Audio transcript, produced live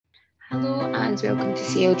Hello and welcome to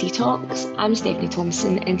CLD Talks. I'm Stephanie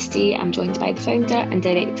Thompson and today I'm joined by the founder and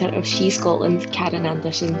director of She Scotland, Karen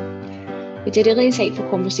Anderson. We did a really insightful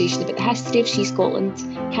conversation about the history of She Scotland,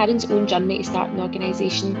 Karen's own journey to start an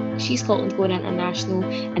organisation, She Scotland Going International,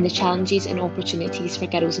 and the challenges and opportunities for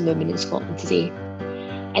girls and women in Scotland today.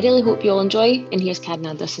 I really hope you all enjoy, and here's Karen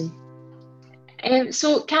Anderson.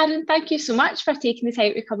 So Karen, thank you so much for taking the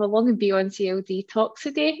time to come along and be on CLD Talks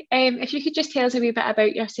today. If you could just tell us a wee bit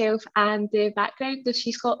about yourself and the background of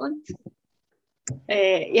She Scotland.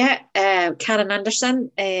 Karen Anderson,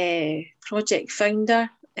 project founder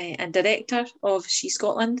and director of She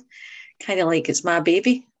Scotland. Kind of like it's my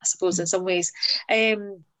baby, I suppose, in some ways.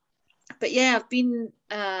 But yeah, I've been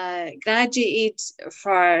graduated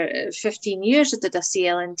for 15 years. I did a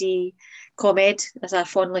CLND ComEd, as I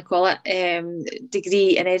fondly call it,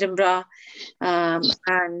 degree in Edinburgh,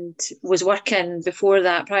 and was working before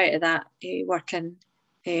that, prior to that, working,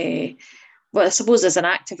 I suppose as an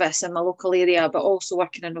activist in my local area, but also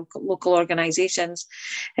working in local organisations.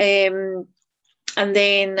 And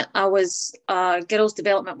then I was a girls'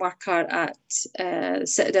 development worker at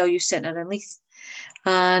Citadel Youth Centre in Leith.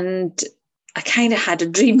 And I kind of had a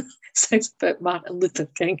dream, sounds a bit Martin Luther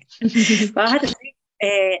King, but I had a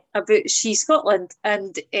dream about She Scotland.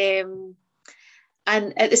 And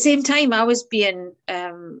at the same time, I was learning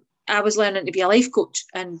to be a life coach.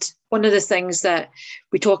 And one of the things that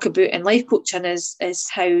we talk about in life coaching is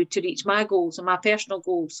how to reach my goals and my personal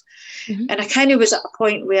goals. Mm-hmm. And I kind of was at a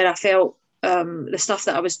point where I felt the stuff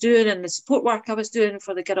that I was doing and the support work I was doing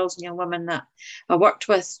for the girls and young women that I worked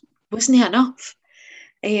with wasn't enough.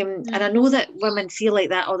 And I know that women feel like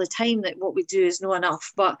that all the time, that what we do is not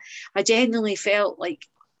enough. But I genuinely felt like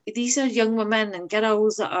these are young women and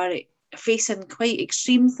girls that are facing quite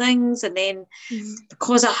extreme things. And then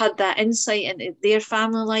because I had that insight into their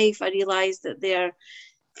family life, I realised that their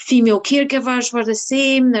female caregivers were the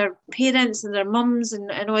same, their parents and their mums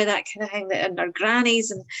and all that kind of thing, and their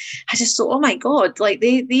grannies. And I just thought, oh my God, like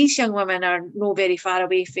these young women are not very far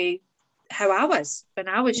away from how I was when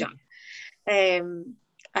I was young.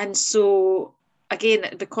 And so,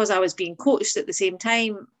 again, because I was being coached at the same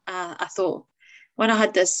time, I thought, when I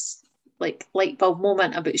had this like light bulb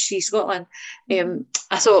moment about She Scotland, I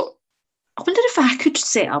thought, I wonder if I could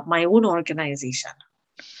set up my own organisation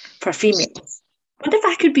for females. I wonder if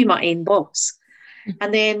I could be my own boss.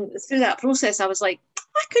 And then through that process, I was like,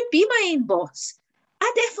 I could be my own boss. I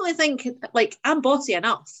definitely think, like, I'm bossy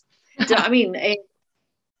enough. Do you know what I mean?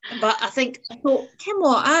 But I thought, Kim,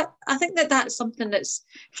 what? I think that's something that's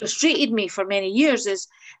frustrated me for many years, is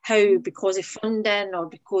how, because of funding or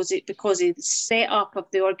because of the setup of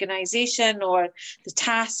the organisation or the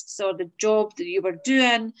tasks or the job that you were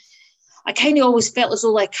doing, I kind of always felt as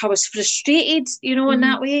though like I was frustrated, in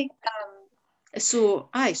that way. So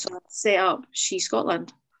I set up She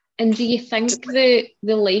Scotland. And do you think the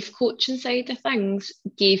life coaching side of things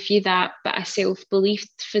gave you that bit of self-belief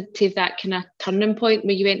to that kind of turning point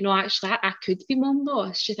where you went, no, actually, I could be mum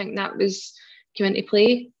boss? Do you think that came into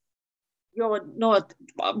play? No,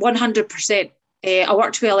 100%. I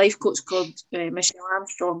worked with a life coach called Michelle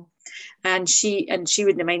Armstrong, and she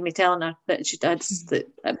wouldn't mind me telling her that she did,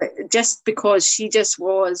 just because she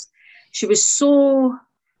was so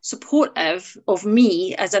supportive of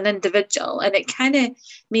me as an individual, and it kind of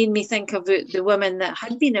made me think about the women that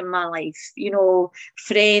had been in my life,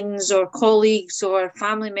 friends or colleagues or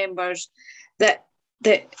family members that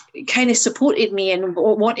kind of supported me and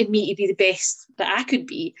wanted me to be the best that I could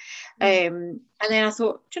be. And then I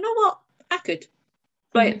thought, do you know what? I could.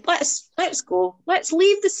 Right, let's go. Let's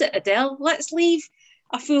leave the Citadel. Let's leave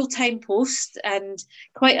a full-time post and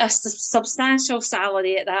quite a substantial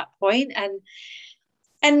salary at that point,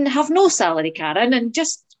 and have no salary, Karen, and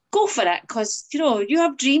just go for it, because you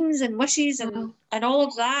have dreams and wishes and all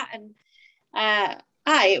of that. And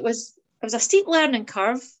it was a steep learning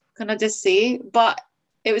curve, can I just say, but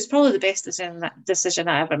it was probably the best decision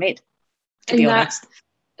I ever made, to be honest.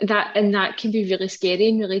 That can be really scary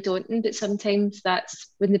and really daunting, but sometimes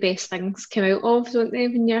that's when the best things come out of, don't they,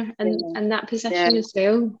 when you're in that position as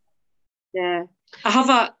well. Yeah, I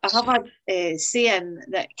have a saying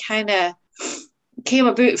that kind of came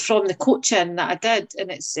about from the coaching that I did,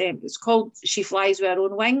 and it's called "She Flies with Her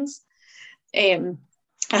Own Wings." I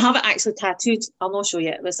have it actually tattooed. I'll not show you.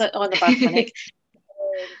 It was on the back of my neck.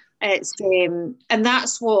 And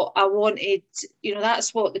that's what I wanted.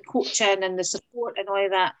 That's what the coaching and the support and all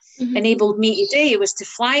of that enabled me to do, was to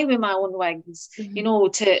fly with my own wings.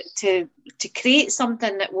 To create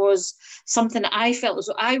something that was something that I felt as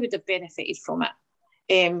though I would have benefited from it.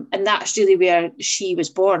 And that's really where She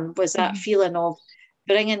was born, was that feeling of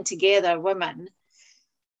bringing together women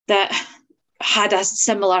that had a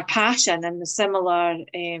similar passion and a similar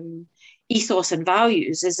ethos and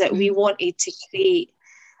values, is that we wanted to create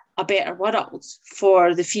a better world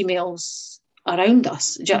for the females around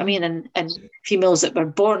us. Do you know what I mean? And females that were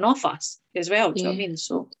born off us as well. Do you know what I mean?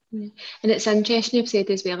 So, and it's interesting you've said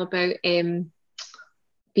as well about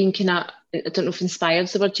being kind of, I don't know if inspired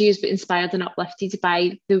is the word to use, but inspired and uplifted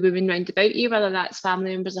by the women round about you, whether that's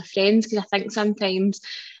family members or friends, because I think sometimes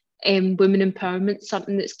women empowerment is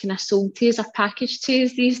something that's kind of sold to us or packaged to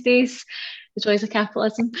us these days. The joys of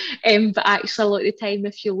capitalism. But actually, a lot of the time,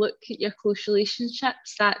 if you look at your close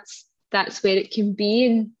relationships, that's where it can be.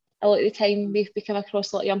 And a lot of the time, we come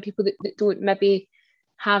across a lot of young people that don't maybe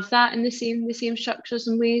have that in the same structures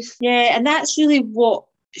and ways. Yeah, and that's really what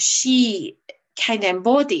she kind of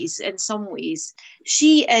embodies in some ways.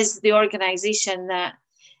 She is the organisation that,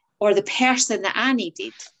 or the person that I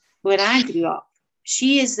needed when I grew up.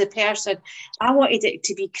 She is the person. I wanted it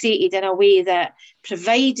to be created in a way that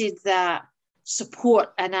provided that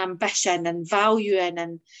support and ambition and valuing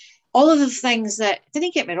and all of the things that,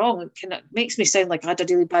 didn't get me wrong, it kind of makes me sound like I had a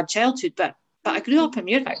really bad childhood, but I grew up in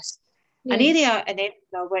Muirhouse, an area in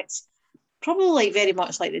Edinburgh which probably very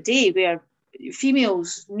much like the day where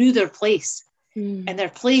females knew their place, and their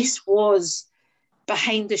place was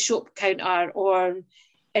behind the shop counter or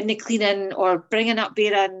in the cleaning or bringing up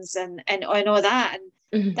bearings and all that.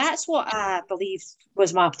 And that's what I believed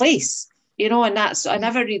was my place, you know, and that's, I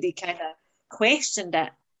never really kind of questioned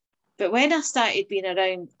it. But when I started being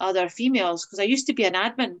around other females, because I used to be an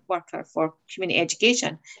admin worker for community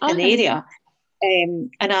education in the area,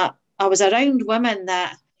 and I was around women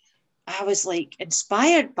that I was like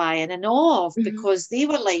inspired by and in awe of, because they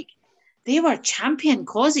were champion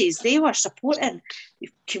causes. They were supporting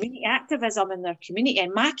community activism in their community,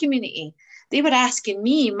 in my community. They were asking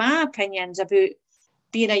me my opinions about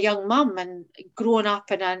being a young mum and growing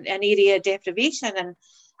up in an area of deprivation. And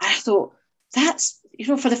I thought, that's, you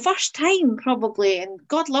know, for the first time probably, and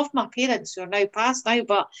God love my parents who are now passed now,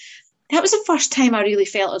 but that was the first time I really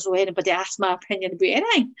felt as though anybody asked my opinion about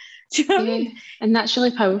anything. Do you know what I mean? And that's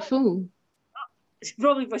really powerful.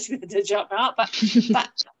 Probably wish we had jump up, but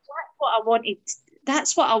that's what I wanted.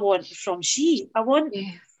 That's what I want from She. I want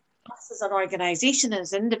us as an organisation,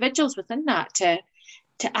 as individuals within that, to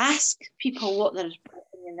ask people what their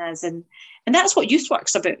opinion is, and that's what youth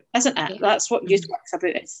work's about, isn't it? That's what youth work's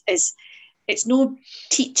about. Is it's no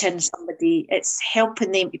teaching somebody, it's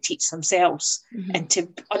helping them to teach themselves and to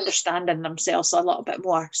understanding themselves a little bit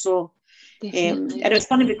more. So, and it was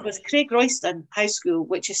funny because Craig Royston High School,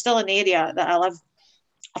 which is still an area that I live,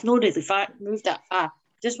 I've not really moved that far,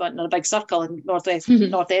 just went in a big circle in North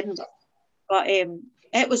Edinburgh. But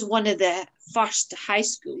it was one of the first high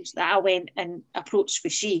schools that I went and approached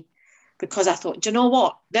with She, because I thought, do you know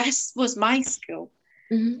what? This was my school.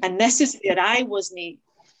 And this is where I wasn't,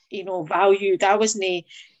 you know, valued. I wasn't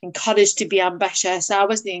encouraged to be ambitious. I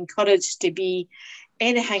wasn't encouraged to be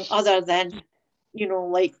anything other than, you know,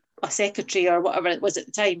 like a secretary or whatever it was at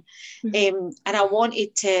the time. And I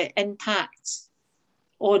wanted to impact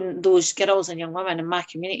on those girls and young women in my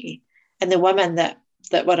community and the women that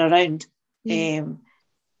were around.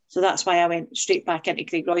 So that's why I went straight back into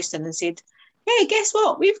Craig Royston and said, hey, guess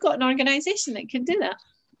what? We've got an organisation that can do that.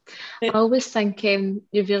 I always think it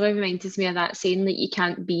really reminds me of that saying that you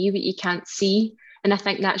can't be what you can't see. And I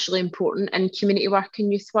think that's really important in community work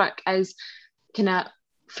and youth work, is kind of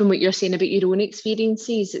from what you're saying about your own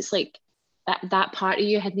experiences. It's like that part of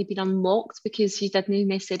you hadn't been unlocked because you didn't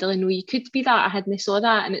necessarily know you could be that. I hadn't saw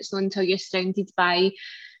that. And it's not until you're surrounded by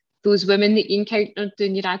those women that you encountered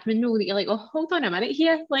doing your admin role that you're like, oh, hold on a minute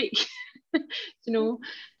here. Like, you know,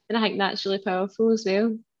 and I think that's really powerful as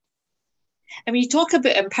well. And when you talk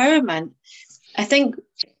about empowerment, I think,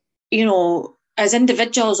 you know, as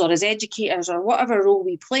individuals or as educators or whatever role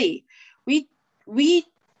we play, we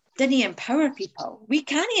didn't empower people. We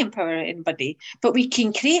can't empower anybody, but we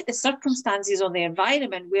can create the circumstances or the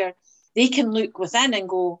environment where they can look within and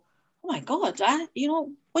go, oh my God, you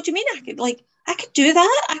know, what do you mean I could do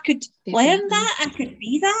that? I could learn that. I could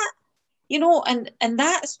be that, you know, and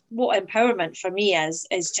that's what empowerment for me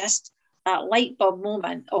is just that light bulb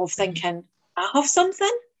moment of thinking, I have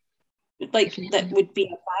something like that would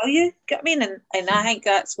be of value. You know what I mean? And I think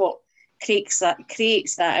that's what creates that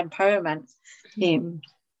empowerment.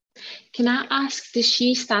 Can I ask, does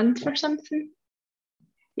She stand for something?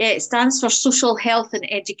 Yeah, it stands for Social Health and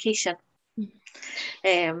Education.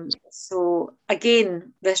 So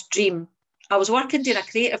again, this dream. I was working doing a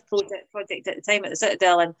creative project at the time at the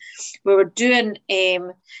Citadel, and we were doing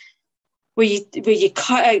where you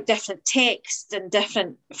cut out different text and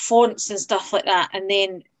different fonts and stuff like that, and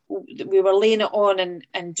then we were laying it on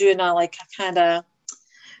and doing a kind of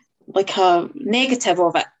like a negative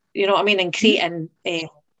of it, you know what I mean, and creating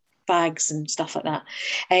bags and stuff like that.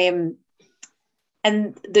 And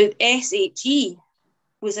the SHE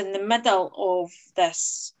was in the middle of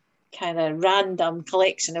this kind of random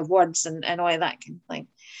collection of words and all of that kind of thing.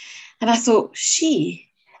 And I thought,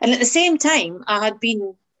 and at the same time, I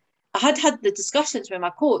had had the discussions with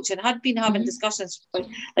my coach, and had been having discussions with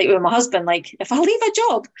my husband, like, if I leave a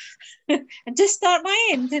job and just start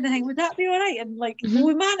my own kind of thing, would that be all right? And will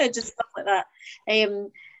we manage and stuff like that? And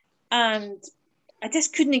I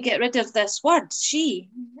just couldn't get rid of this word, she.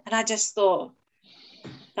 And I just thought,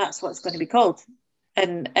 that's what it's going to be called.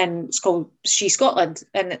 And it's called She Scotland.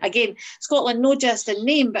 And again, Scotland, not just in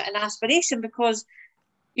name, but in aspiration, because,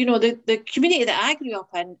 you know, the community that I grew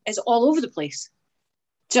up in is all over the place.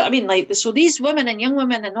 Do you know what I mean? So these women and young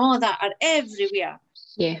women and all of that are everywhere.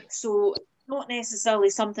 Yeah. So it's not necessarily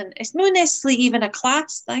something, it's not necessarily even a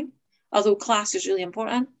class thing, although class is really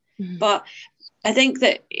important. But I think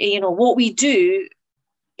that, you know, what we do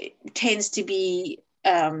tends to be,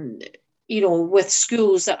 you know, with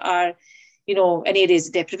schools that are, you know, in areas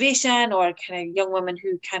of deprivation, or kind of young women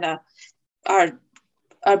who kind of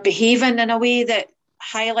are behaving in a way that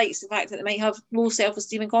highlights the fact that they might have low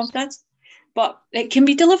self-esteem and confidence. But it can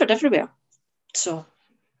be delivered everywhere. So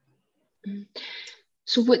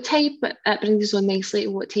what type, that brings us on nicely,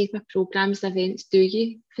 what type of programmes and events do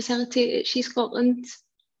you facilitate at She Scotland?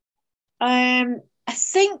 I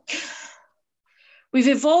think we've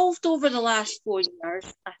evolved over the last 4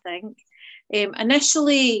 years, I think.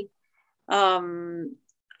 Initially, I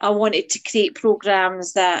wanted to create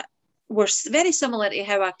programmes that were very similar to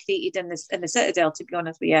how I created in the Citadel, to be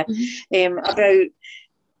honest with you, about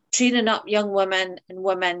training up young women and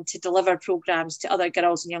women to deliver programmes to other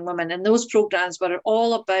girls and young women. And those programmes were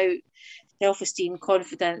all about self-esteem,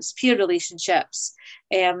 confidence, peer relationships,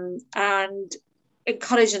 and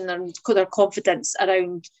encouraging their confidence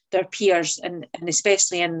around their peers, and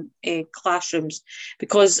especially in classrooms.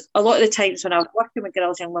 Because a lot of the times when I was working with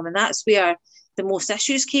girls and young women, that's where the most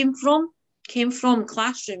issues came from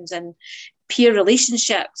classrooms and peer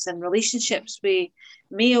relationships and relationships with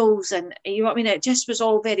males, and you know what I mean, it just was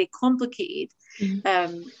all very complicated.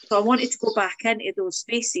 So I wanted to go back into those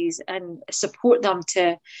spaces and support them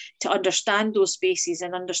to understand those spaces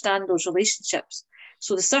and understand those relationships.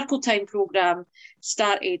 So the Circle Time programme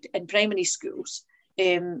started in primary schools,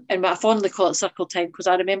 and I fondly call it Circle Time because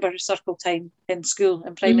I remember Circle Time in school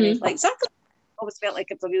in primary, like Circle always felt like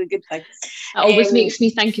it's a really good thing. It always makes me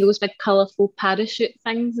think of those big colourful parachute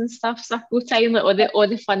things and stuff, Circle Time, like all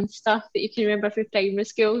the fun stuff that you can remember from primary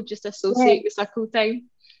school, just associate with Circle Time.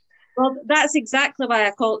 Well, that's exactly why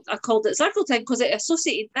I called it Circle Time, because that's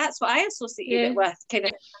what I associated it with, kind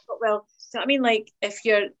of. I thought, well, you know what I mean, like, if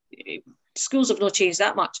schools have not changed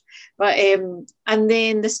that much, but and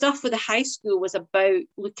then the stuff with the high school was about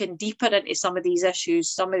looking deeper into some of these issues,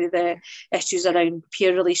 some of the issues around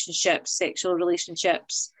peer relationships, sexual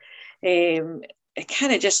relationships, kind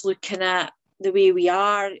of just looking at the way we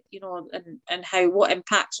are, you know, and what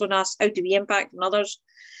impacts on us, how do we impact on others.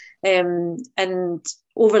 And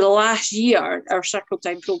over the last year, our Circle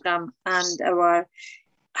Time programme and our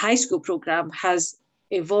high school programme has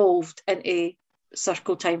evolved into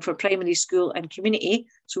Circle Time for primary school and community.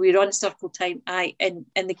 So we run Circle Time in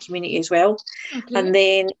the community as well. Okay. And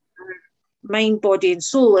then Mind, Body and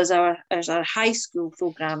Soul is our high school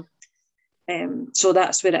programme. So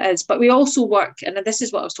that's where it is. But we also work, and this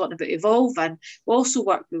is what I was talking about evolving, we also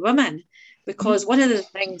work with women, because one of the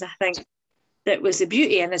things I think that was the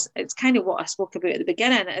beauty, and it's kind of what I spoke about at the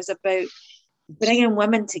beginning, is about bringing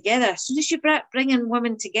women together. As soon as you bringing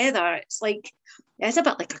women together, it's a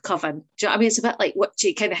bit like a coven. Do you know what I mean? It's a bit like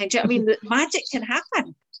witchy kind of thing. Do you know what I mean? Magic can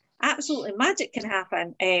happen. Absolutely, magic can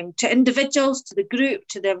happen to individuals, to the group,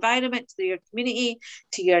 to the environment, to your community,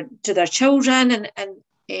 to their children,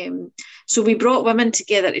 and so we brought women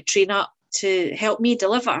together to train up to help me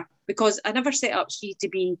deliver, because I never set up She to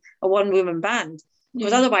be a one-woman band,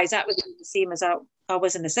 because otherwise that would be the same as I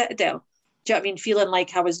was in the Citadel. Do you know what I mean? Feeling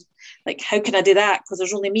like I was like, how can I do that? Because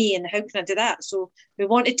there's only me, and how can I do that? So we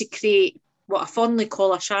wanted to create what I fondly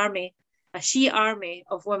call a she army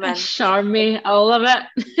of women. Charmy, I love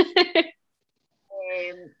it.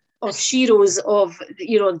 Of sheroes, of,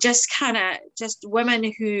 you know, just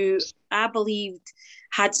women who I believed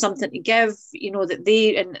had something to give, you know,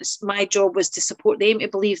 and my job was to support them to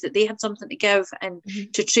believe that they had something to give, and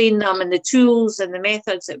to train them in the tools and the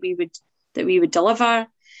methods that we would deliver.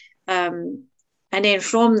 And then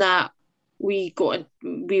from that, we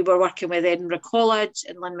were working with Edinburgh College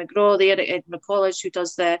and Lynn McGraw there at Edinburgh College, who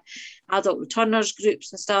does the adult returners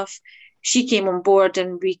groups and stuff. She came on board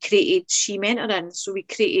and we created She Mentoring. So we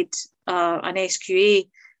created an SQA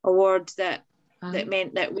award that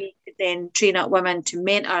meant that we could then train up women to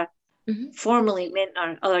mentor, formally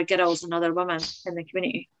mentor other girls and other women in the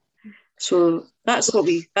community. So that's what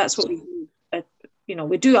we do.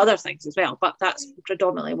 We do other things as well, but that's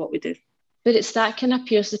predominantly what we do. But it's that kind of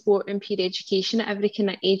peer support and peer education at every kind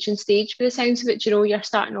of age and stage. By the sounds of it, you're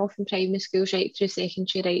starting off in primary schools right through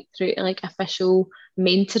secondary, right through to like official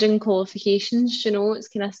mentoring qualifications. It's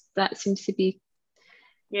kind of, that seems to be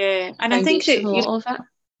and I think that a lot of it.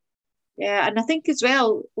 Yeah, and I think as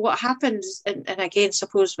well what happens, and again,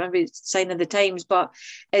 suppose maybe it's a sign of the times, but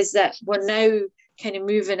is that we're now kind of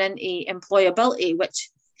moving into employability, which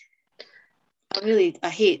I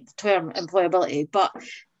hate the term employability, but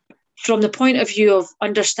from the point of view of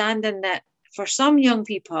understanding that for some young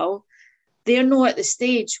people, they're not at the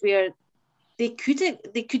stage where they could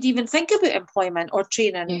even think about employment or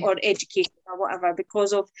training or education or whatever,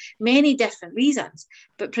 because of many different reasons,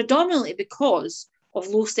 but predominantly because of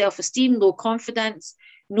low self-esteem, low confidence,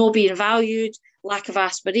 not being valued, lack of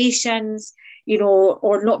aspirations,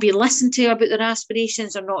 or not being listened to about their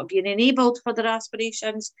aspirations, or not being enabled for their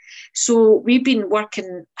aspirations. So we've been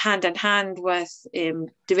working hand in hand with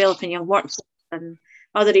Developing Young Workforce and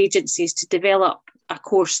other agencies to develop a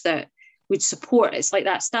course that would support. It's like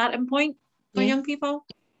that starting point for young people,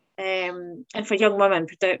 and for young women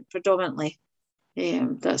predominantly.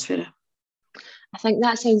 That's where I think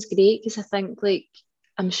that sounds great, because I think,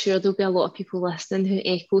 I'm sure there'll be a lot of people listening who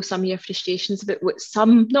echo some of your frustrations about what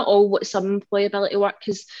some employability work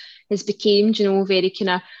has become, very kind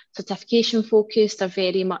of certification focused, or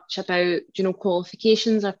very much about,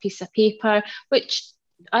 qualifications or piece of paper, which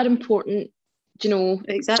are important,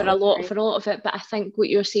 exactly. for a lot of it. But I think what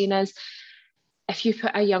you're saying is, if you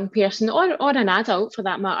put a young person or an adult for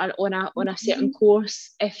that matter on a certain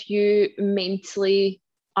course, if you mentally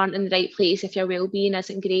aren't in the right place, if your well-being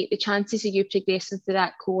isn't great, the chances of you progressing through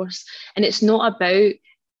that course, and it's not about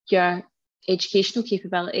your educational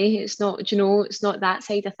capability, it's not that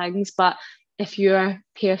side of things, but if you're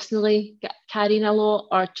personally carrying a lot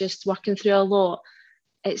or just working through a lot,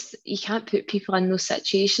 you can't put people in those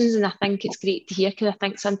situations. And I think it's great to hear, because I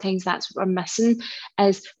think sometimes that's what we're missing,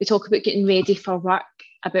 is we talk about getting ready for work,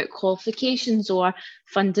 about qualifications or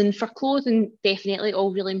funding for clothing, definitely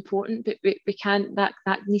all really important, but we can't, that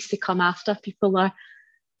needs to come after people are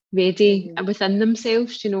ready within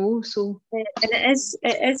themselves, so. And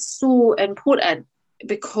it is so important,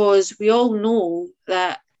 because we all know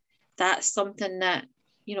that that's something that,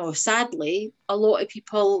 sadly, a lot of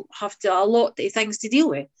people have a lot of things to deal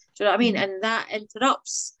with. Do you know what I mean? And that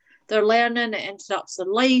interrupts their learning, it interrupts their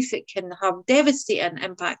life, it can have devastating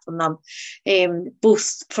impact on them,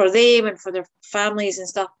 both for them and for their families and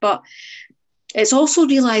stuff. But it's also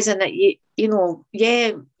realising that,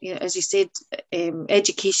 as you said,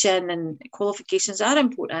 education and qualifications are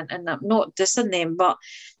important, and I'm not dissing them, but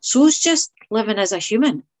so is just living as a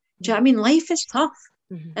human. Do you know what I mean? Life is tough.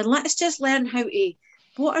 And let's just learn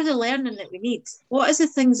what are the learning that we need? What is the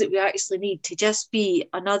things that we actually need to just be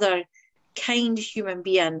another kind human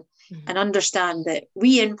being, and understand that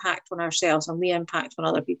we impact on ourselves and we impact on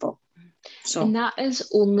other people. And that is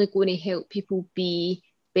only going to help people be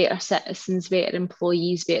better citizens, better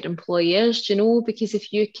employees, better employers, because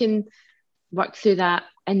if you can work through that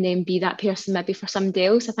and then be that person maybe for somebody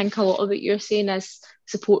else, I think a lot of what you're saying is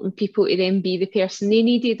supporting people to then be the person they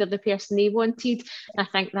needed or the person they wanted. And I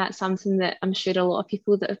think that's something that I'm sure a lot of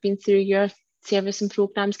people that have been through your service and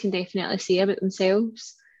programmes can definitely say about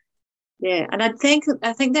themselves. Yeah, and I think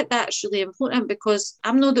that that's really important, because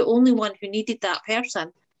I'm not the only one who needed that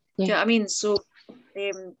person. Do you know what I mean? So,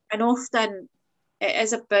 and often it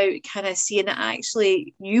is about kind of seeing that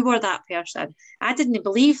actually you were that person. I didn't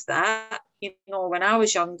believe that, when I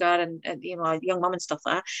was younger and a young mum and stuff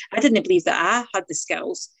like that. I didn't believe that I had the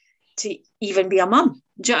skills to even be a mum.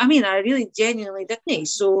 Do you know what I mean? I really genuinely didn't.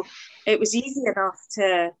 So it was easy enough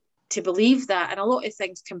to believe that, and a lot of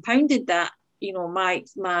things compounded that. My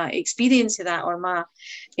experience of that, or my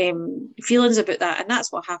feelings about that, and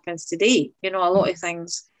that's what happens today. A lot of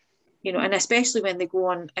things, and especially when they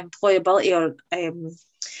go on employability or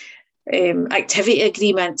activity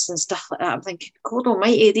agreements and stuff like that, I'm thinking, God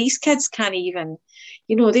almighty, these kids can't even,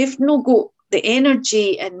 they've not got the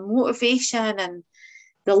energy and motivation and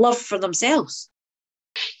the love for themselves.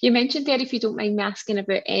 You mentioned there, if you don't mind me asking,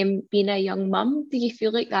 about being a young mum. Do you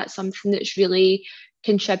feel like that's something that's really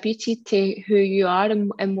contributed to who you are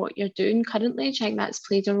and what you're doing currently? Do you think that's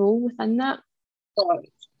played a role within that?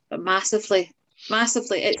 massively.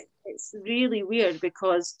 It's really weird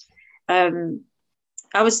because I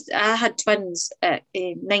had twins at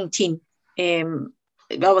 19.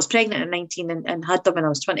 I was pregnant at 19 and had them when I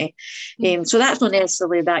was 20. So that's not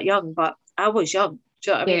necessarily that young, but I was young.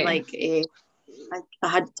 Do you know what I mean? Like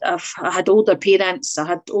I had older parents, I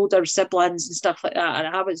had older siblings and stuff like that,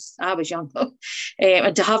 and I was young.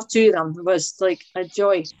 And to have two of them was like a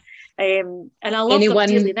joy. And I love them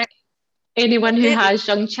dearly now. Anyone who has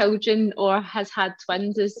young children or has had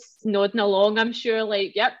twins is nodding along, I'm sure,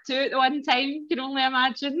 like, yep, two at the one time, you can only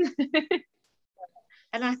imagine.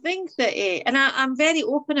 And I think that, and I'm very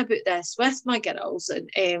open about this with my girls, and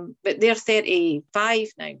but they're 35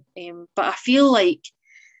 now. But I feel like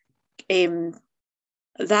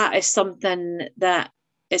that is something that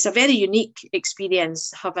it's a very unique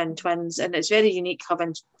experience having twins, and it's very unique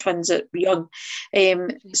having twins at young.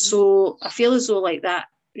 So I feel as though like that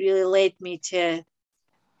really led me to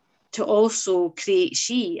also create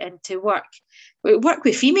She and to work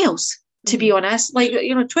with females, to be honest. Like,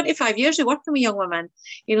 25 years of working with young women,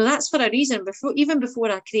 that's for a reason. Even before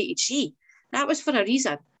I created She, that was for a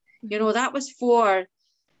reason. That was for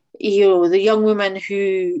the young woman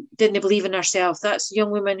who didn't believe in herself. That's the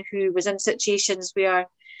young woman who was in situations where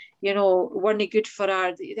weren't good for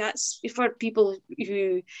her. That's for people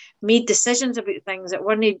who made decisions about things that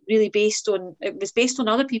weren't really based on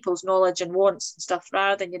other people's knowledge and wants and stuff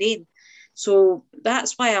rather than your own. So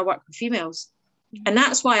that's why I work with females. And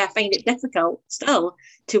that's why I find it difficult still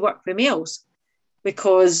to work with males,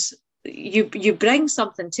 because you bring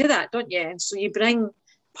something to that, don't you? And so you bring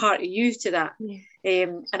part of you to that.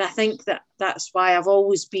 And I think that's why I've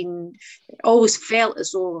always felt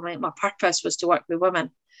as though my purpose was to work with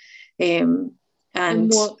women.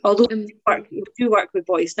 Although we do work with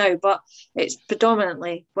boys now, but it's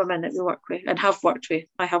predominantly women that we work with and I have worked with.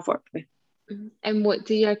 And what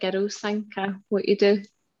do your girls think of what you do?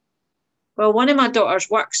 Well, one of my daughters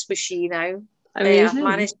works with She now. I've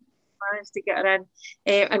managed to get her in.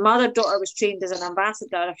 And my other daughter was trained as an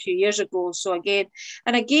ambassador a few years ago. So again,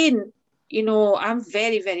 I'm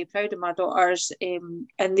very, very proud of my daughters, and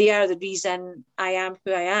they are the reason I am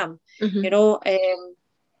who I am.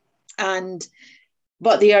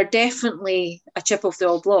 But they are definitely a chip off the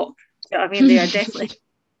old block. I mean, they are definitely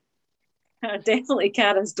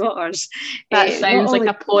Karen's daughters. That sounds like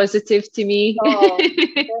a positive to me.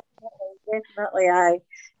 Definitely, aye.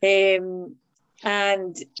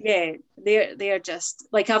 And yeah, they're just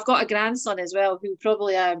like, I've got a grandson as well who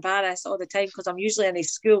probably I embarrass all the time because I'm usually in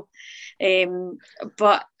his school.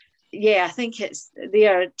 But yeah, I think they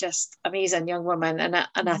are just amazing young women, and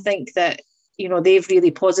I think that they've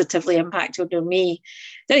really positively impacted on me.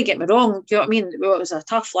 Didn't get me wrong, do you know what I mean? Well, it was a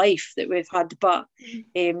tough life that we've had, but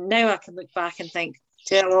now I can look back and think,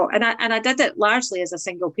 and I did it largely as a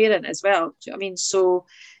single parent as well. Do you know what I mean? So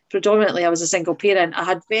predominantly I was a single parent. I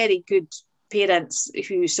had very good parents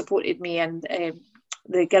who supported me, and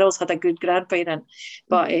the girls had a good grandparent.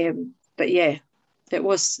 But yeah, it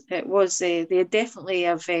was they definitely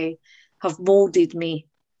have molded me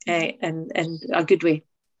in a good way.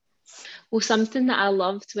 Well, something that I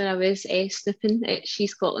loved when I was snooping at She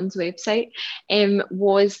Scotland's website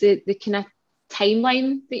was the kind of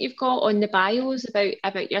timeline that you've got on the bios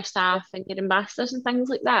about your staff and your ambassadors and things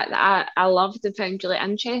like that I loved and found really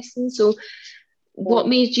interesting. So what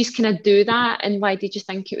made you kind of do that, and why did you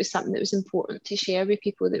think it was something that was important to share with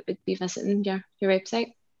people that would be visiting your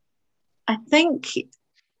website? I think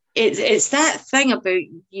it's that thing about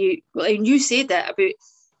you, and you said that about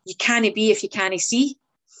you can't be if you can't see.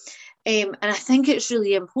 And I think it's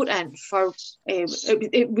really important for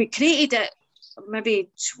we created it maybe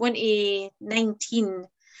 2019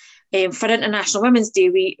 for International Women's Day.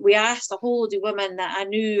 We asked a whole load of women that I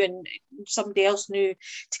knew and somebody else knew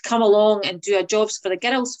to come along and do a jobs for the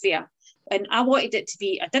girls' fair. And I wanted it to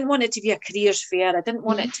be, I didn't want it to be a careers fair. I didn't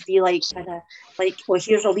want it to be like well,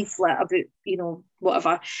 here's a leaflet about,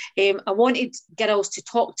 whatever. I wanted girls to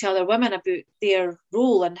talk to other women about their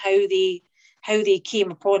role and how they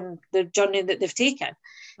came upon the journey that they've taken.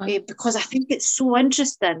 Because I think it's so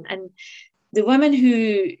interesting. And the women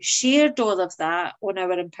who shared all of that on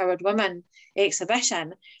our Empowered Women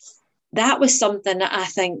exhibition, that was something that I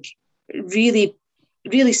think really,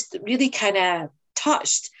 really, really kind of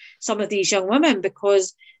touched some of these young women,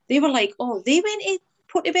 because they were like, oh, they went to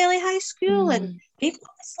Portobello High School and they've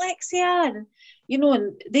got dyslexia and,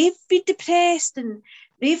 and they've been depressed and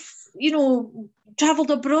they've,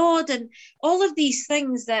 travelled abroad and all of these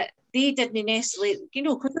things that they didn't necessarily,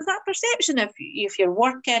 because there's that perception if you're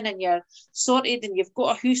working and you're sorted and you've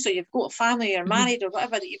got a house or you've got a family or you're married or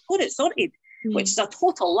whatever, that you've got it sorted, which is a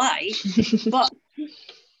total lie. But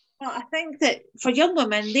Well, I think that for young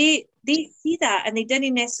women, they see that, and they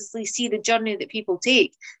didn't necessarily see the journey that people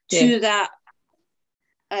take to that.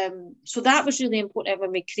 So that was really important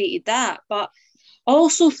when we created that. But I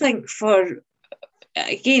also think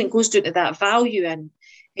again, it goes down to that value, and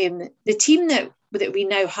the team that we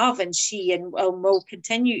now have in She and will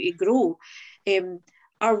continue to grow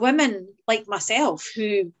are women like myself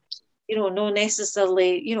who, not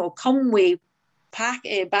necessarily, come with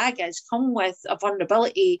baggage, come with a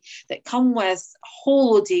vulnerability, that come with a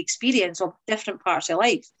whole load of experience of different parts of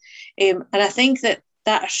life. And I think that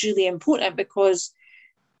that's really important, because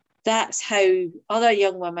that's how other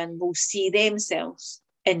young women will see themselves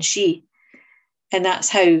in She. And that's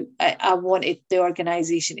how I wanted the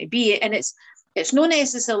organisation to be. And it's not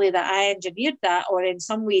necessarily that I engineered that or in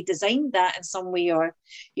some way designed that in some way, or,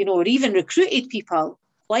 or even recruited people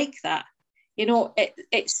like that.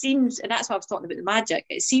 It seems, and that's why I was talking about the magic,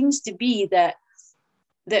 it seems to be that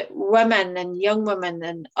women and young women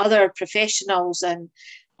and other professionals and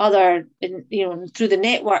other, through the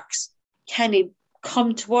networks, kind of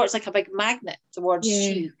come towards like a big magnet towards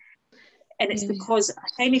She. And it's because I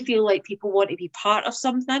kind of feel like people want to be part of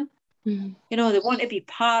something. They want to be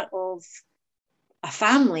part of a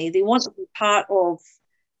family. They want to be part of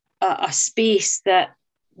a space that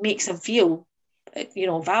makes them feel,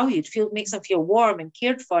 valued, makes them feel warm and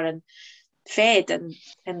cared for and fed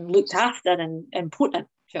and looked after and important.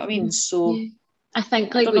 Do you know what I mean? So I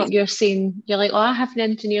think like what you're saying, you're like, oh, I haven't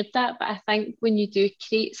engineered that, but I think when you do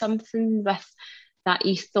create something with that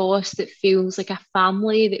ethos that feels like a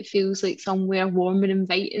family, that feels like somewhere warm and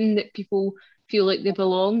inviting, that people feel like they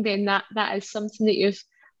belong, then that is something that you've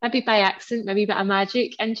maybe by accident, maybe by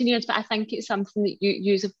magic engineered, but I think it's something that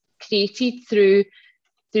you have created through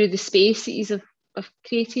the space that you have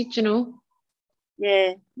created,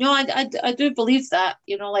 Yeah, no, I do believe that,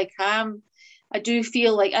 like I do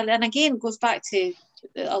feel like, and again, it goes back to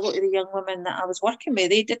a lot of the young women that I was working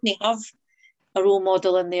with. They didn't have a role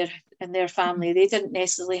model in their family. They didn't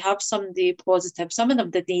necessarily have somebody positive. Some of them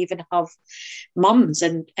didn't even have mums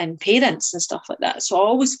and parents and stuff like that. So I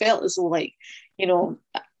always felt as though, like,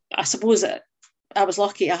 I suppose that I was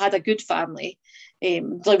lucky. I had a good family.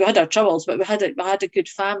 Like we had our troubles, but we had a good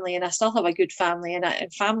family, and I still have a good family,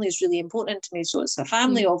 and family is really important to me. So it's a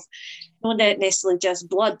family of not necessarily just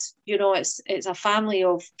blood. It's a family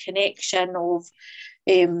of connection, of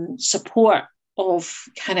support, of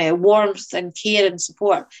kind of warmth and care and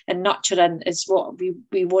support and nurturing is what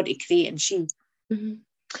we want to create in She.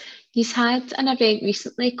 He's had an event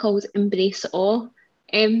recently called Embrace It All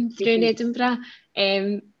through in Edinburgh.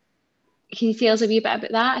 Can you tell us a wee bit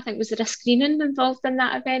about that? I think was there a screening involved in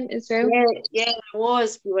that event as well? Yeah, there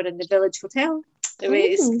was. We were in the Village Hotel.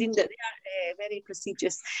 We screened it there, very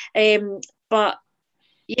prestigious. But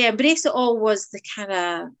yeah, Embrace It All was the kind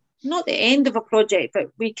of, not the end of a project,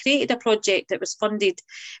 but we created a project that was funded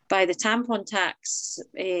by the tampon tax,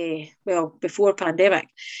 before pandemic.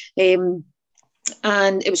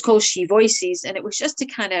 And it was called She Voices, and it was just to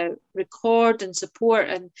kind of record and support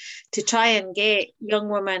and to try and get young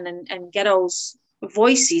women and girls'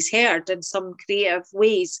 voices heard in some creative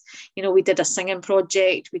ways. We did a singing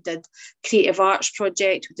project, we did creative arts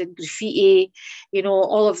project, we did graffiti,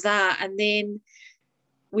 all of that. And then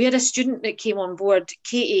we had a student that came on board,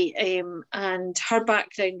 Katie, and her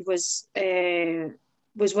background was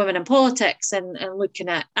women in politics and looking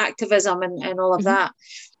at activism and all of that.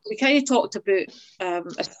 We kind of talked about,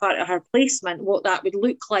 as part of her placement, what that would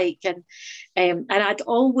look like. And I'd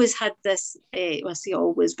always had this, I say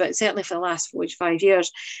always, but certainly for the last 45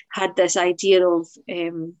 years, had this idea of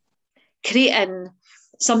creating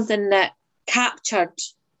something that captured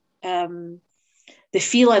the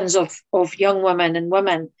feelings of young women and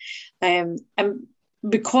women. And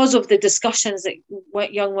because of the discussions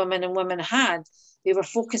that young women and women had, they were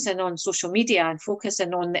focusing on social media and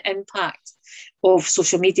focusing on the impact of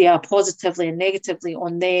social media positively and negatively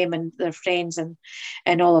on them and their friends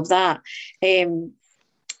and all of that.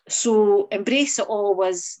 So Embrace It All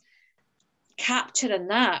was capturing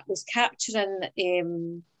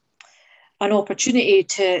an opportunity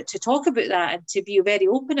to talk about that and to be very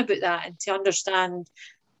open about that and to understand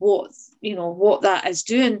what that is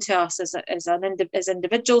doing to us as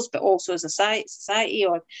individuals, but also as a society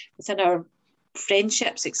or within our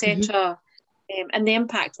friendships, etc., and the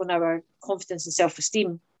impact on our confidence and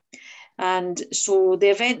self-esteem. And so the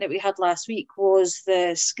event that we had last week was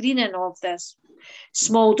the screening of this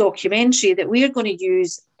small documentary that we're going to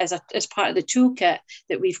use as part of the toolkit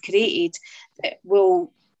that we've created that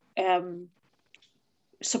will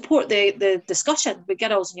support the discussion with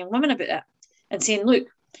girls and young women about it, and saying, look,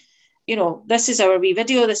 you know, this is our wee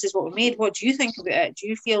video, this is what we made, what do you think about it? Do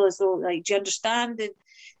you feel as though, like, do you understand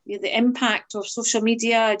the impact of social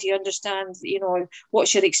media? Do you understand, you know,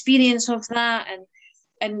 what's your experience of that?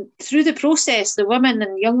 And through the process, the women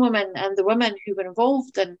and young women and the women who were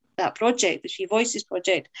involved in that project, the She Voices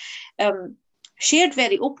project, shared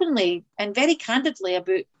very openly and very candidly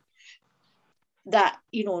about that,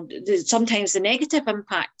 you know, sometimes the negative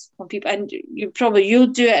impact on people. And you'll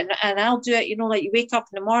do it and I'll do it, you know, like you wake up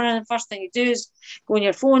in the morning and the first thing you do is go on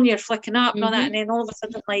your phone, you're flicking up and all that, and then all of a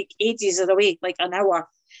sudden, like, ages are away, like an hour.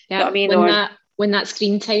 Yeah, you know what I mean? When that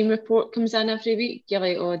screen time report comes in every week, you're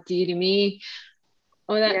like, oh, dearie me,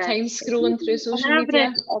 all that time scrolling through social media.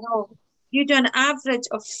 I know. You do an average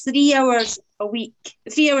of 3 hours a week,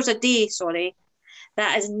 3 hours a day, sorry.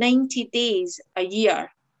 That is 90 days a year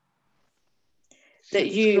that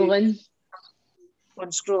you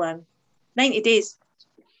scrolling. 90 days.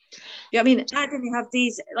 You know what I mean? I didn't have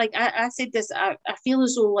days, like I said this, I feel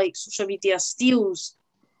as though, like, social media steals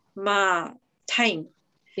my time.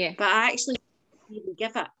 Yeah. But I actually really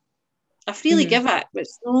give it. I freely give it. But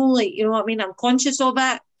it's not like, you know what I mean? I'm conscious of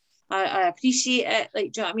it. I appreciate it.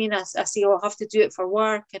 Like, do you know what I mean? I say, oh, I have to do it for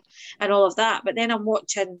work and all of that. But then I'm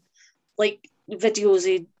watching, like,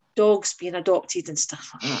 videos of dogs being adopted and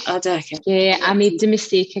stuff like that. I made the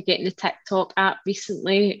mistake of getting the TikTok app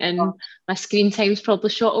recently, and my screen time's probably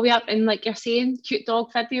shot away up. And like you're saying, cute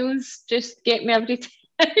dog videos just get me every time.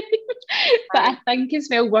 But I think as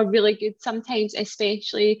well, we're really good sometimes,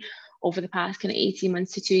 especially over the past kind of 18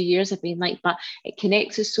 months to 2 years, I've been like, but it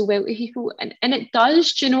connects us so well to people. And it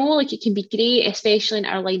does, you know, like it can be great, especially in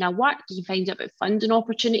our line of work. You can find out about funding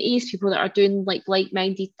opportunities, people that are doing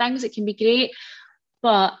like-minded things. It can be great.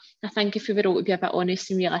 But I think if we were all to be a bit honest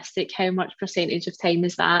and realistic, how much percentage of time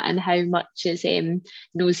is that, and how much is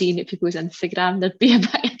nosing at people's Instagram? There'd be a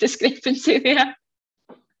bit of discrepancy there.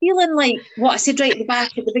 Feeling like what I said right at the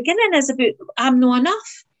back at the beginning is about I'm not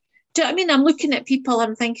enough. Do you know what I mean? I'm looking at people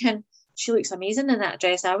and thinking, she looks amazing in that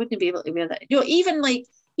dress. I wouldn't be able to wear that. You know,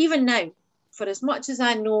 even now, for as much as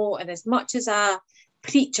I know and as much as I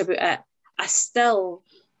preach about it, I still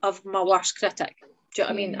have my worst critic. Do you know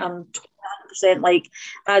what I mean? I'm 100% like,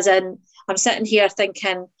 as in, I'm sitting here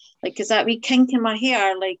thinking, like, is that wee kink in my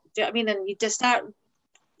hair? Like, do you know what I mean? And you just start,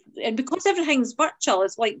 and because everything's virtual,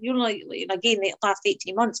 it's like, you know, like again, the last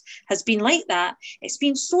 18 months has been like that. It's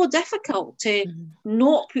been so difficult to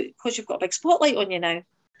not put, because you've got a big spotlight on you now.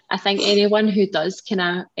 I think anyone who does kind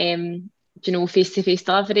of, you know, face-to-face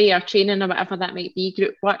delivery or training or whatever that might be,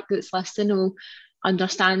 group work that's listening will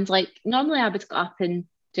understand, like, normally I would go up and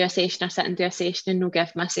do a session or sit and do a session and not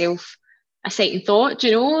give myself a second thought,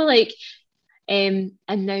 you know, like, and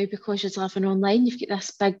now because you're living online, you've got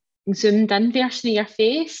this big zoomed in version of your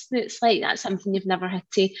face. It's like, that's something you've never had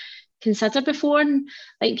to consider before. And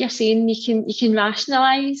like you're saying, you can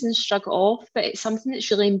rationalise and shrug it off, but it's something that's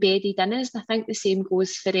really embedded in us. And I think the same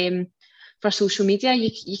goes for social media.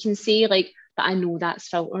 You can say, like, but I know that's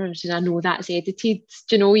filtered and I know that's edited.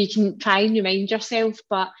 You know, you can try and remind yourself,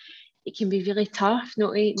 but it can be really tough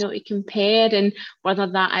not to compare, and whether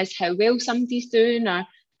that is how well somebody's doing, or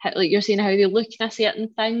how, like you're saying, how they look in a certain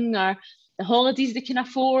thing, or the holidays they can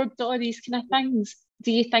afford, all these kind of things.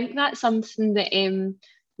 Do you think that's something that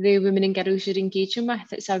the women and girls you're engaging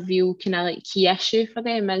with, it's a real kind of like key issue for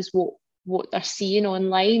them, is what they're seeing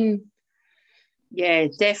online? Yeah,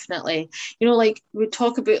 definitely. You know, like we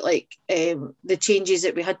talk about like the changes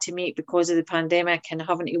that we had to make because of the pandemic and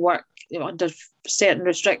having to work, you know, under certain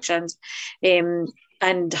restrictions, and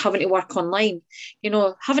having to work online. You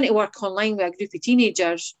know, having to work online with a group of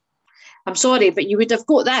teenagers, I'm sorry, but you would have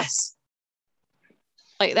got this.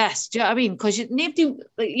 Like this, do you know what I mean? Because nobody,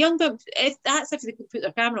 like young people, if they could put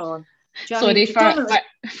their camera on. Sorry,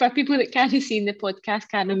 for people that can't have seen the podcast,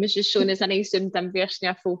 Karen was just showing us a nice zoomed in version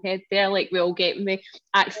of her full head there, like we all get when we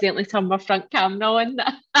accidentally turn our front camera on.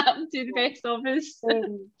 That happened to the best of us.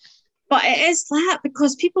 But it is that,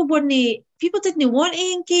 because people didn't want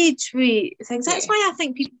to engage with things. That's why I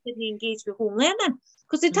think people didn't engage with home learning,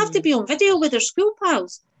 because they'd have to be on video with their school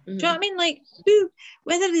pals. Do you know what I mean? Like,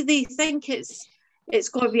 whether they think it's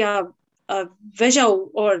got to be a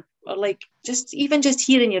visual or like just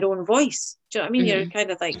hearing your own voice. Do you know what I mean? You're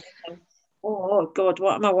kind of like, oh God,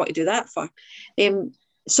 what am I want to do that for?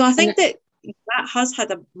 So I think that has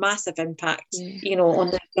had a massive impact, you know,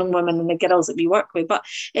 on the young women and the girls that we work with. But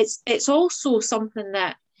it's also something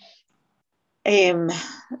that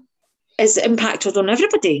is impacted on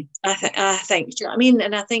everybody. I think. Do you know what I mean?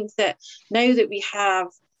 And I think that now that we have,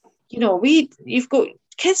 you know, you've got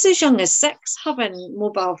kids as young as 6 having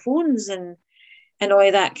mobile phones and all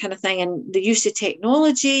of that kind of thing, and the use of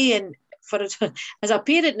technology, and as a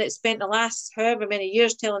parent that spent the last however many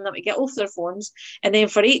years telling them to get off their phones, and then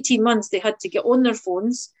for 18 months they had to get on their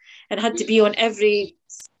phones and had to be on every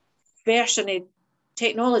version of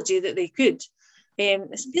technology that they could.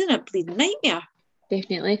 It's been a bleeding nightmare.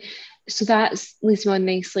 Definitely. So that leads me on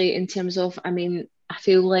nicely in terms of, I mean, I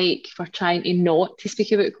feel like we're trying to not to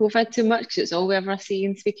speak about COVID too much because it's all we ever see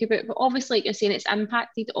and speak about. But obviously, like you're saying, it's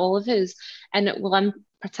impacted all of us, and it will in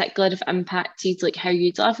particular have impacted like how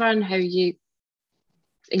you deliver and how you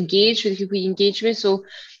engage with who you engage with. So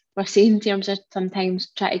we're saying in terms of sometimes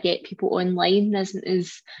try to get people online isn't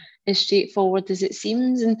as straightforward as it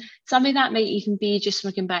seems, and some of that might even be just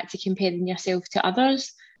looking back to comparing yourself to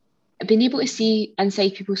others. Being able to see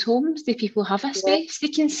inside people's homes, do people have a space they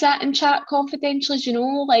can sit and chat confidentially? You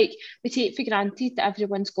know, like we take for granted that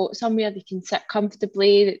everyone's got somewhere they can sit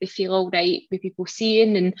comfortably, that they feel all right with people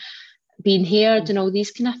seeing and being heard and all these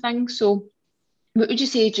kind of things. So what would you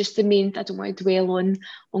say just the main, I don't want to dwell on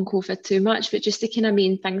COVID too much, but just the kind of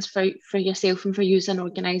main things for yourself and for you as an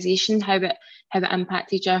organisation, how it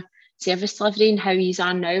impacted your service delivery and how you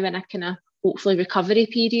are now in a kind of hopefully recovery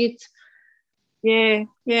period? Yeah.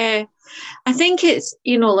 I think it's,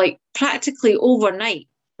 like practically overnight.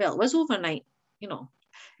 Well, it was overnight,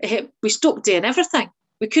 we stopped doing everything.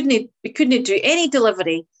 We couldn't do any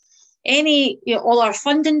delivery. All our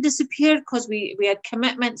funding disappeared because we had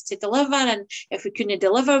commitments to deliver, and if we couldn't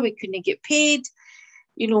deliver, we couldn't get paid.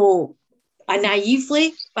 I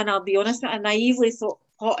naively, and I'll be honest, I naively thought,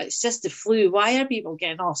 oh, it's just the flu. Why are people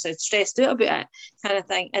getting all so stressed out about it, kind of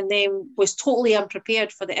thing? And then was totally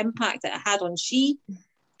unprepared for the impact that it had on She.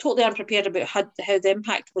 Totally unprepared about how the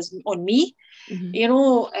impact was on me.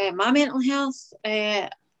 My mental health,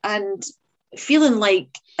 and feeling like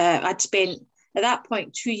I'd spent at that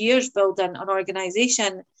point 2 years building an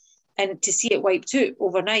organisation, and to see it wiped out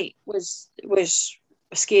overnight was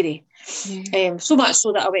scary. So much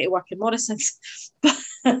so that I went to work in Morrison's.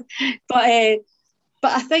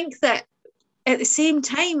 But I think that at the same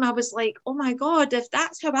time, I was like, oh my God, if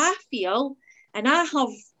that's how I feel, and I have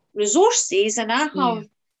resources and I have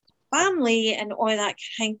family and all that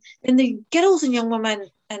kind, then the girls and young women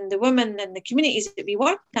and the women and the communities that we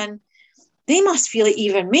work in, they must feel it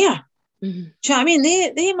even more. Do you know what I mean?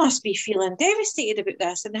 They must be feeling devastated about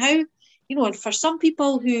this, and how, and for some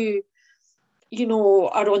people who,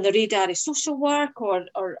 are on the radar of social work or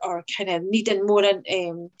kind of needing more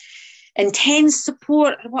intense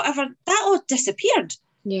support or whatever, that all disappeared.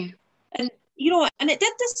 And and it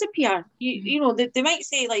did disappear. They might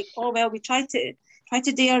say like, oh well, we tried to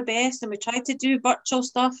do our best and we tried to do virtual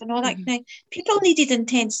stuff and all that kind of. People needed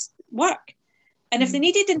intense work, and if they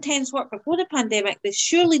needed intense work before the pandemic, they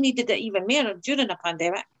surely needed it even more during a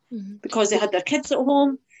pandemic, because they had their kids at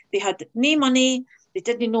home, they had no money, they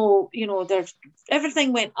didn't know,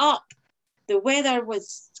 everything went up, the weather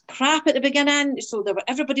was crap at the beginning, so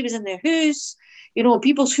everybody was in their house.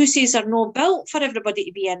 People's houses are not built for everybody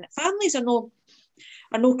to be in. Families are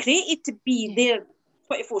not created to be there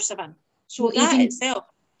 24/7. So well, that itself.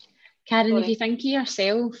 Karen, if you think of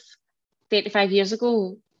yourself 35 years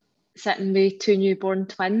ago, sitting with 2 newborn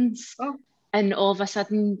twins, and all of a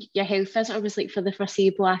sudden your health visitor was like, for the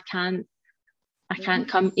foreseeable, I can't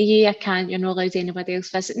come to you, you're not allowed anybody else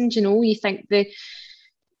visiting. You think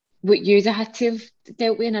what you had to have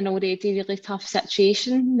dealt with in an already really tough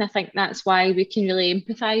situation. I think that's why we can really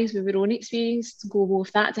empathise with our own experience to go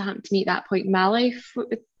with that, to happen to me at that point in my life,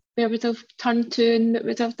 where would have turned to and what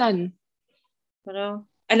would have done.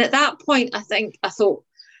 And at that point, I thought,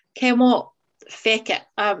 okay, what? Feck it.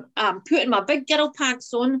 I'm putting my big girl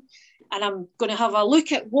pants on, and I'm going to have a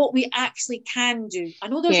look at what we actually can do. I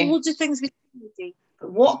know there's loads of things we can do,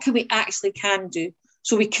 but what can we actually can do?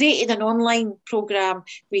 So we created an online program.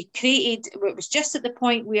 It was just at the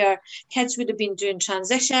point where kids would have been doing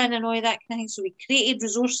transition and all that kind of thing. So we created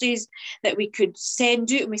resources that we could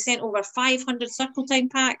send out, and we sent over 500 Circle Time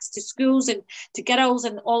packs to schools and to girls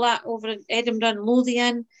and all that over in Edinburgh and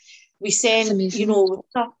Lothian. We sent,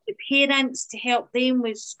 stuff to parents to help them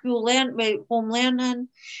with with home learning.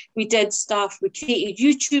 We did stuff. We created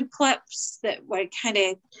YouTube clips that were kind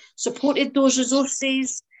of supported those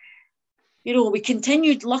resources. We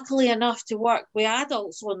continued, luckily enough, to work with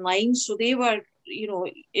adults online. So they were,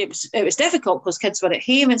 it was difficult because kids were at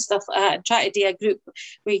home and stuff like that, and try to do a group.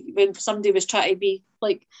 When somebody was trying to be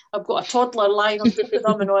like, I've got a toddler lying on top of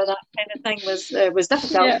them and all that kind of thing was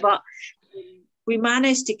difficult. But we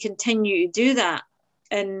managed to continue to do that.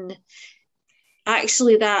 And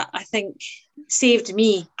actually that, I think, saved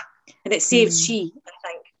me, and it saved She, I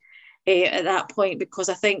think, at that point, because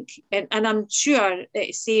I think, and I'm sure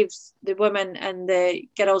it saves the women and the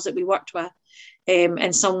girls that we worked with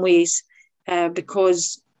in some ways,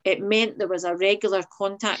 because it meant there was a regular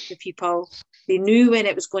contact with people. They knew when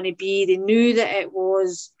it was going to be. They knew that it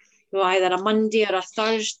was, you know, either a Monday or a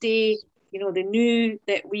Thursday. You know, they knew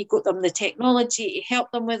that we got them the technology to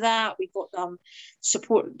help them with that. We got them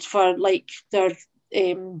support for like their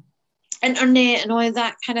internet and all of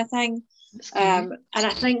that kind of thing. And I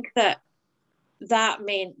think that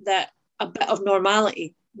meant that a bit of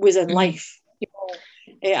normality was in life. You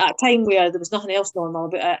know, at a time where there was nothing else normal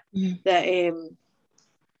about it. That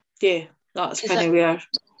that's kind of where.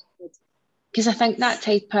 Because I think that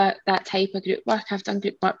type of group work, I've done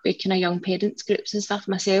group work with kind of young parents groups and stuff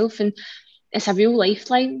myself, and it's a real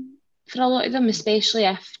lifeline for a lot of them, especially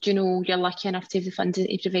if, you know, you're lucky enough to have the funding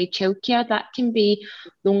to provide childcare. That can be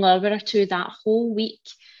the only hour or two that whole week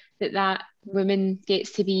that woman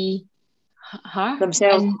gets to be her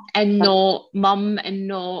themselves, and not mum, and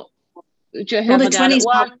not the 20s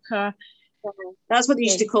work. Or, that's what they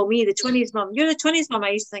used to call me, the 20s mum. You're the 20s mum. I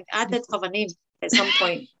used to think I did have a name at some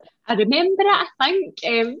point. I remember it, I think.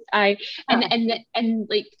 And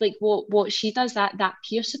like what she does, that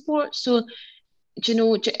peer support. So, do you know,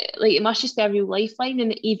 like, it must just be a real lifeline.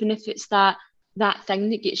 And even if it's that thing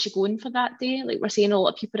that gets you going for that day, like we're saying, a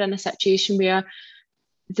lot of people are in a situation where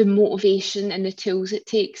the motivation and the tools it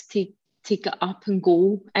takes to get up and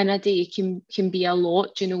go in a day can be a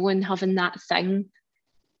lot, you know, and having that thing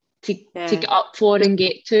to get up for and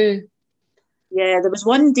get to. Yeah, there was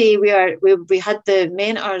one day where we had the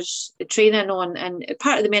mentors training on, and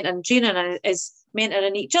part of the mentoring training is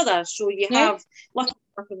mentoring each other. So you have, lucky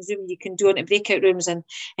on Zoom, you can do it in breakout rooms and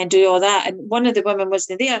do all that. And one of the women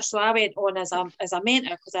wasn't there, so I went on as a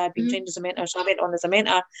mentor, because I had been trained as a mentor. So I went on as a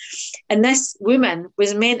mentor, and this woman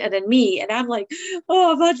was mentoring me, and I'm like,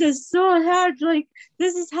 oh, I've had this so hard, like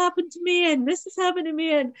this has happened to me, and this has happened to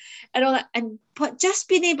me, and all that, but just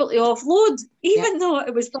being able to offload, even though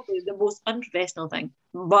it was probably the most unprofessional thing,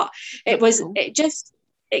 but it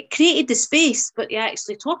created the space, but you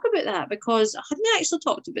actually talk about that, because I hadn't actually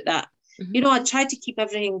talked about that. You know, I tried to keep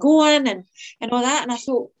everything going and all that. And I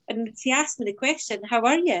thought, and she asked me the question, how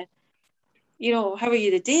are you? You know, how are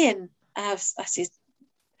you today? And I said,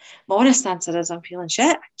 my honest answer is I'm feeling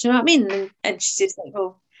shit. Do you know what I mean? And she's like,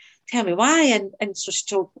 well, tell me why. And so she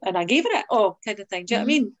told, and I gave her it, kind of thing. Do you know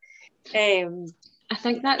what I mean? I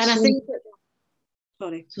think that's, and I think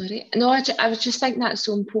that, sorry. No, I was just thinking that's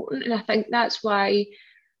so important. And I think that's why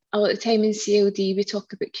a lot of the time in CLD we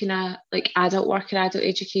talk about kind of like adult work and adult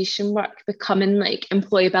education work becoming like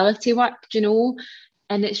employability work, you know,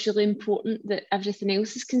 and it's really important that everything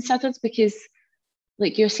else is considered, because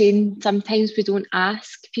like you're saying, sometimes we don't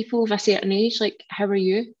ask people of a certain age, like, how are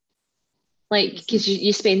you? Like, because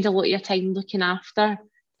you spend a lot of your time looking after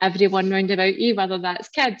everyone round about you, whether that's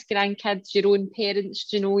kids, grandkids, your own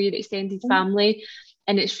parents, you know, your extended family.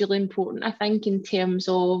 And it's really important, I think, in terms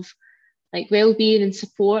of like well-being and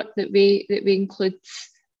support, that we include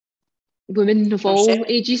women of all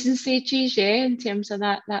ages and stages, in terms of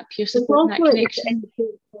that peer support and that connection.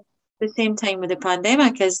 The same time with the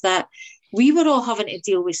pandemic is that we were all having to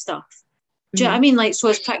deal with stuff. Do you know what I mean? Like, so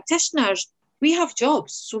as practitioners, we have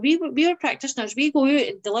jobs. So we are practitioners. We go out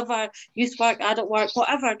and deliver youth work, adult work,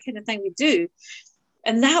 whatever kind of thing we do.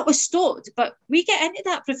 And that was stopped. But we get into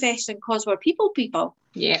that profession because we're people.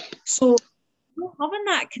 Yeah. So having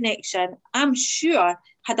that connection, I'm sure,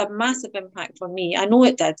 had a massive impact on me. I know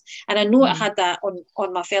it did. And I know it had that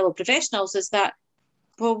on my fellow professionals, is that,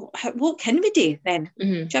 well, what can we do then? Do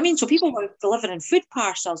you know what I mean? So people were delivering food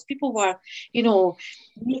parcels. People were, you know,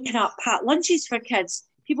 making up packed lunches for kids.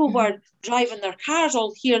 People were driving their cars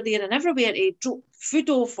all here, there and everywhere to drop food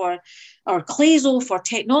off or clays off or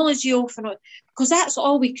technology off, because that's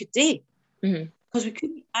all we could do. Because we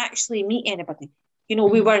couldn't actually meet anybody. You know,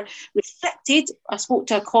 we were restricted. I spoke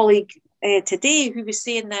to a colleague today who was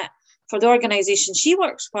saying that for the organisation she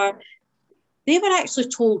works for, they were actually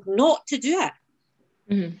told not to do it.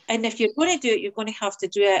 And if you're going to do it, you're going to have to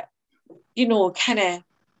do it, you know, kind of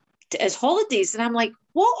as holidays. And I'm like,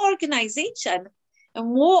 what organisation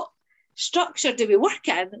and what structure do we work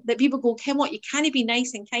in that people go, Kim, what, you can't be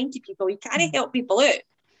nice and kind to people. You can't help people out.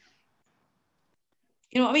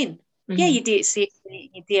 You know what I mean? Yeah, you do it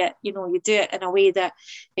safely, you do it, you know, you do it in a way that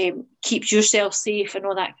keeps yourself safe and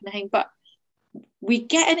all that kind of thing. But we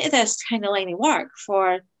get into this kind of line of work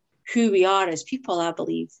for who we are as people, I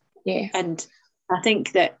believe. Yeah. And I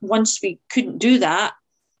think that once we couldn't do that,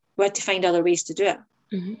 we had to find other ways to do it.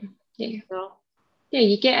 Yeah. Yeah,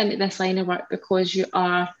 you get into this line of work because you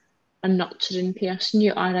are a nurturing person,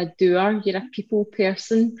 you are a doer, you're a people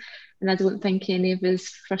person. And I don't think any of us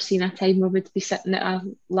foreseen a time we would be sitting at a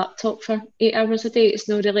laptop for 8 hours a day. It's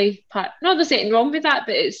not really not there's anything wrong with that,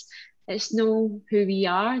 but it's It's no who we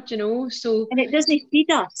are, do you know? So, and it doesn't feed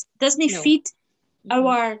us. It doesn't no. feed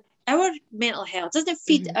our mental health. It doesn't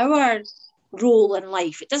feed our role in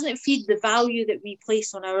life. It doesn't feed the value that we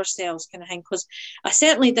place on ourselves, kind of thing. Because I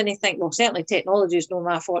certainly didn't think, well, certainly technology is no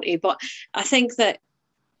my forte, but I think that,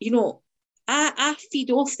 you know, I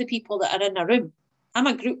feed off the people that are in a room. I'm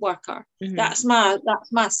a group worker. That's my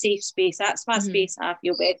safe space. That's my space I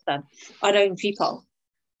feel best in, around people.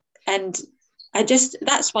 And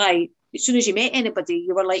that's why as soon as you met anybody,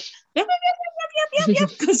 you were like,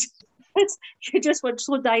 because you just were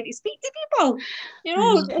so dying to speak to people, you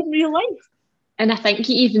know, in real life. And I think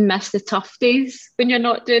you even miss the tough days when you're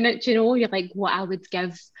not doing it, you know. You're like, what I would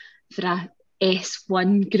give for a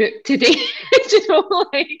S1 group today. You know,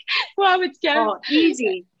 like what I would give. Oh,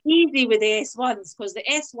 easy with the S1s, because the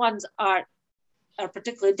S1s are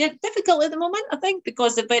particularly difficult at the moment, I think,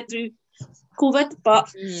 because they've went through COVID.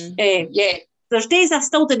 But yeah, there's days I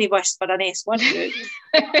still didn't wish for an S1 group.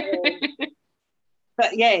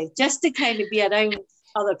 But yeah, just to kind of be around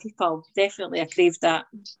other people, definitely I craved that.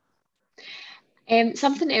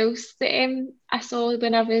 Something else that I saw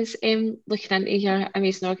when I was looking into your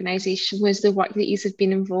amazing organisation was the work that you have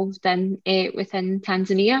been involved in within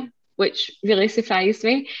Tanzania, which really surprised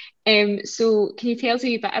me. So can you tell us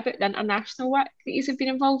a bit about the international work that you have been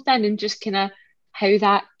involved in and just kind of how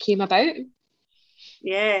that came about?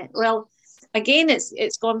 Yeah, well, again,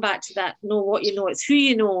 it's gone back to that know what you know, it's who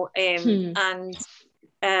you know,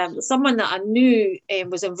 and someone that I knew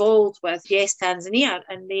was involved with Yes Tanzania,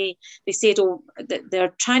 and they said, oh, that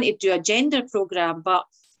they're trying to do a gender program, but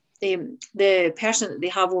the person that they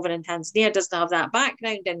have over in Tanzania doesn't have that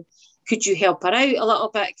background, and could you help her out a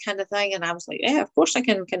little bit, kind of thing? And I was like, yeah, of course I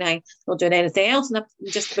can. Can I? Not doing anything else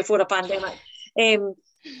just before a pandemic.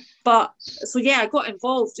 But so yeah, I got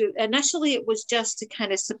involved. Initially, it was just to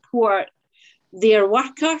kind of support their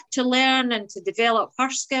worker to learn and to develop her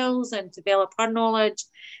skills and develop her knowledge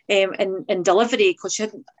in delivery, because she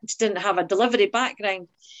didn't have a delivery background.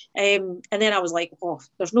 And then I was like, oh,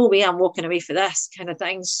 there's no way I'm walking away for this, kind of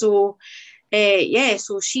thing. So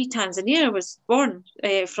so She Tanzania was born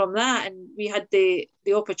from that, and we had the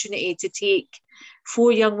opportunity to take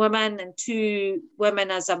 4 young women and 2 women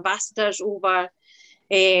as ambassadors over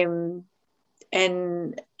in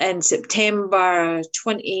September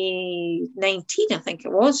 2019, I think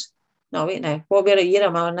it was. No, wait now. Well, we're a year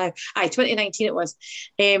am I on now? 2019 it was.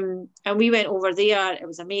 And we went over there. It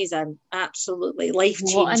was amazing. Absolutely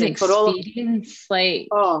life-changing. What an experience.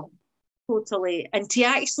 Oh, totally. And to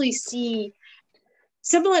actually see,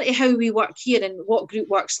 similar to how we work here and what group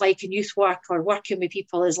work's like and youth work or working with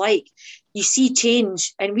people is like, you see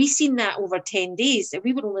change. And we've seen that over 10 days. And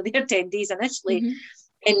we were only there 10 days initially.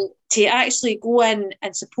 And to actually go in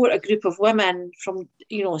and support a group of women from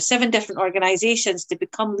 7 different organisations to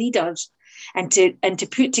become leaders and to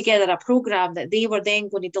put together a programme that they were then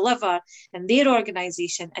going to deliver in their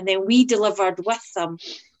organisation, and then we delivered with them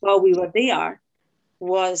while we were there,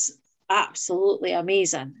 was absolutely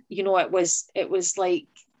amazing. It was like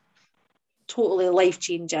totally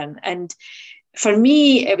life-changing. And for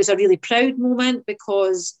me, it was a really proud moment,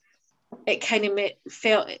 because it kind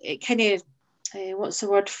of what's the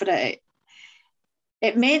word for it?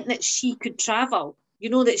 It meant that she could travel.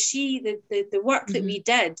 That the work that we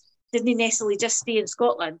did didn't necessarily just stay in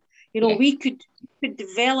Scotland. We could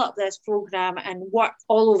develop this program and work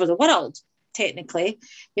all over the world, technically.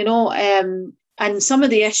 And some of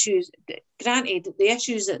the issues, granted, the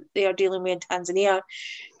issues that they are dealing with in Tanzania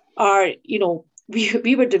are,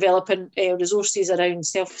 we were developing resources around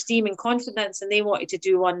self-esteem and confidence, and they wanted to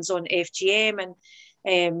do ones on FGM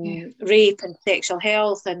and rape and sexual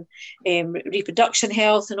health and reproduction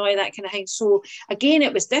health and all that kind of thing. So again,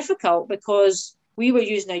 it was difficult because we were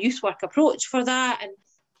using a youth work approach for that,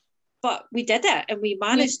 but we did it and we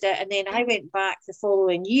managed it. And then I went back the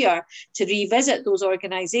following year to revisit those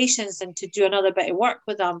organisations and to do another bit of work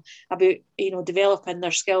with them about developing their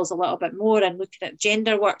skills a little bit more and looking at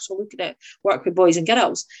gender work, so looking at work with boys and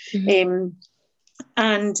girls.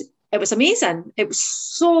 And it was amazing. It was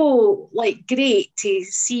so great to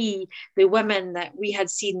see the women that we had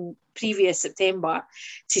seen previous September,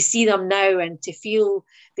 to see them now and to feel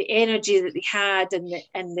the energy that they had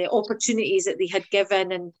and the opportunities that they had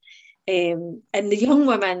given, and the young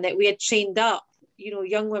women that we had trained up,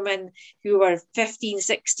 young women who were 15,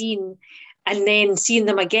 16, and then seeing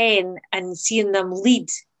them again and seeing them lead,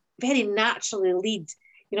 very naturally lead.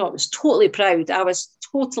 I was totally proud. I was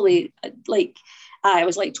totally I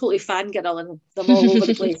was totally fangirling them all over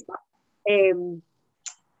the place.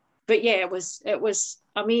 But yeah, it was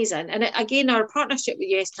amazing. And again, our partnership with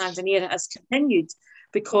Yes Tanzania has continued,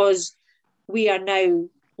 because we are now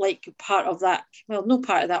like part of that, well, no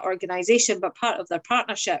part of that organisation, but part of their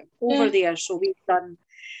partnership over there. So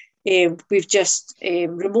we've just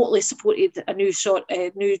remotely supported a new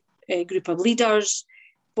group of leaders,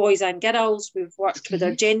 boys and girls. We've worked with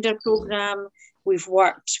our gender programme. We've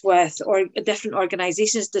worked with different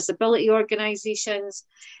organisations, disability organisations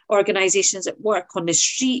that work on the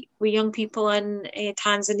street with young people in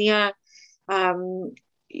Tanzania,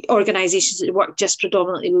 organisations that work just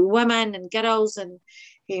predominantly with women and girls and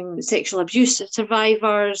sexual abuse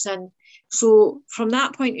survivors. And so from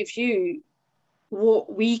that point of view,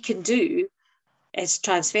 what we can do is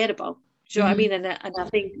transferable. Do you know what I mean? And I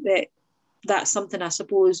think that's something, I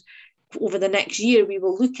suppose, over the next year we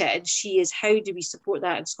will look at and see is how do we support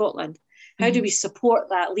that in Scotland? How do we support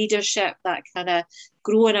that leadership, that kind of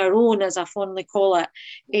grow on our own, as I fondly call it,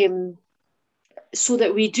 so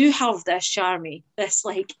that we do have this army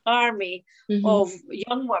of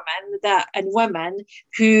young women and women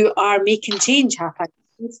who are making change happen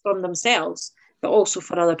from themselves, but also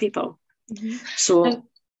for other people. So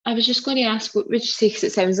I was just going to ask, what would you say, because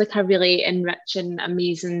it sounds like a really enriching,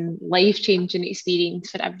 amazing, life-changing experience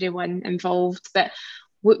for everyone involved, but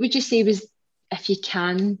what would you say was, if you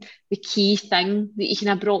can, the key thing that you kind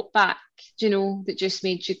of brought back, that just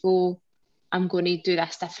made you go, I'm going to do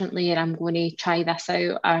this differently, or I'm going to try this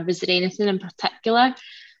out? Or was there anything in particular?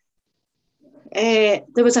 There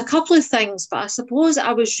was a couple of things, but I suppose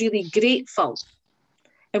I was really grateful.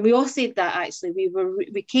 And we all said that, actually.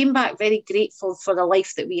 We came back very grateful for the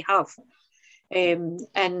life that we have.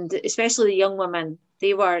 And especially the young women,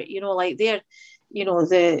 they were, the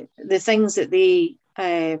things that they,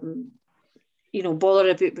 bother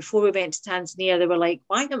about before we went to Tanzania, they were like,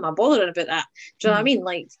 why am I bothering about that? Do you know what I mean?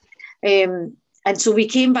 And so we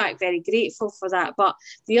came back very grateful for that. But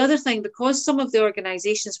the other thing, because some of the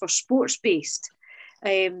organisations were sports-based,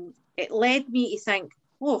 it led me to think,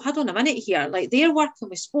 oh, hold on a minute here. Like, they're working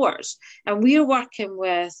with sports and we're working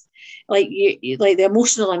with like the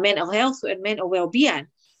emotional and mental health and mental well-being.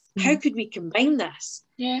 How could we combine this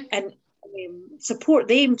and support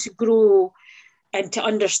them to grow and to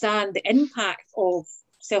understand the impact of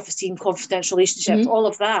self-esteem, confidence, relationships, all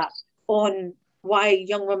of that, on why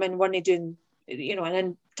young women weren't doing, and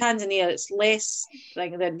in Tanzania it's less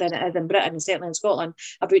than it is in Britain, and certainly in Scotland,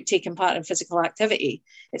 about taking part in physical activity.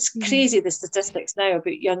 It's crazy, the statistics now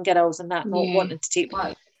about young girls and that not wanting to take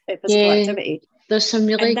part in physical activity. There's some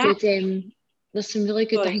really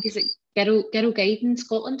good I think it's like Girl Guide in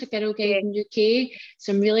Scotland or Girl Guide in UK,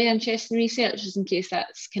 some really interesting research, just in case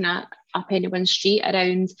that's kind of up anyone's street,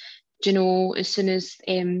 around as soon as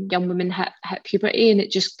young women hit puberty, and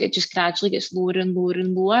it just gradually gets lower and lower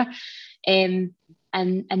and lower. And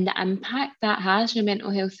the impact that has on your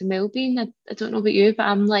mental health and well-being. I don't know about you, but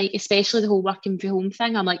I'm like, especially the whole working from home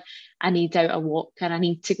thing, I'm like, I need out a walk and I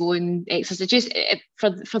need to go and exercise, just for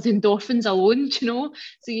the endorphins alone, So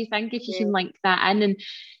you think if you can link that in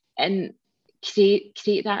and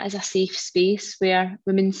create that as a safe space where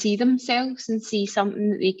women see themselves and see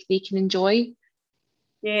something that they can enjoy.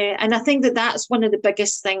 Yeah, and I think that's one of the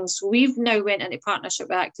biggest things. We've now went into partnership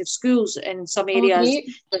with Active Schools in some areas,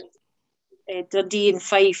 Dundee and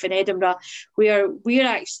Fife and Edinburgh, where we're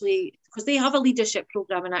actually, because they have a leadership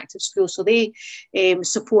programme in Active Schools, so they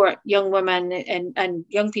support young women and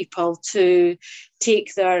young people to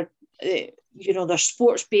take their their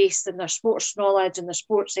sports based and their sports knowledge and their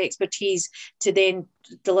sports expertise to then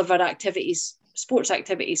deliver sports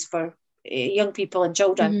activities for young people and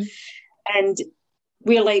children. And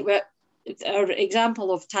we're like, our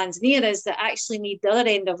example of Tanzania is that actually need the other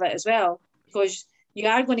end of it as well, because you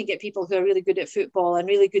are going to get people who are really good at football and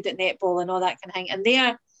really good at netball and all that kind of thing, and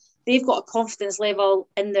they've got a confidence level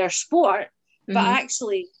in their sport, but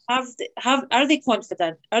actually are they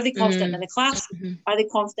confident? Are they confident in the class? Are they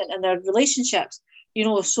confident in their relationships?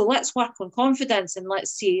 So let's work on confidence and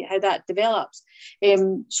let's see how that develops.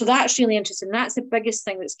 So that's really interesting. That's the biggest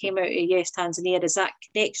thing that's came out of Yes Tanzania, is that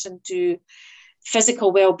connection to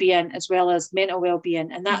physical well-being as well as mental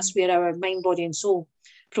well-being, and that's where our Mind, Body and Soul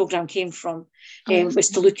programme came from, was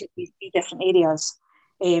to look at these three different areas,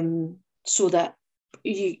 so that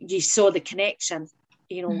you saw the connection,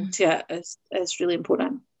 to it is really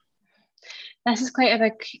important. This is quite a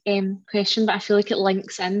big question, but I feel like it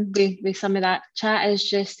links in with some of that chat. Is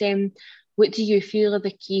just what do you feel are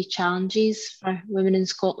the key challenges for women in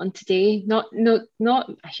Scotland today? Not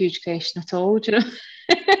a huge question at all, to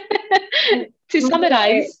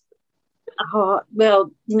summarise.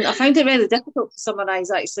 Well, I found it really difficult to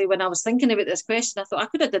summarise, actually. When I was thinking about this question, I thought I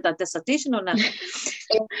could have did a dissertation on that.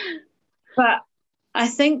 But I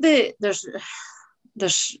think that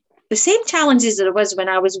there's the same challenges that there was when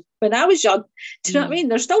I was young. Do you know what I mean?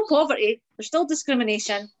 There's still poverty, there's still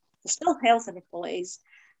discrimination, there's still health inequalities,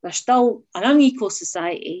 there's still an unequal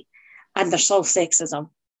society, and there's still sexism.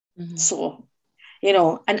 So, you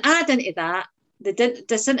know, and add into that the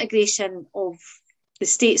disintegration of the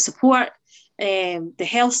state support, the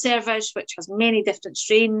health service, which has many different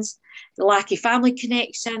strains, the lack of family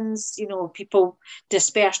connections, you know, people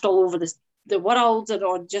dispersed all over the world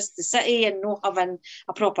or just the city and not having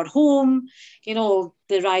a proper home, you know,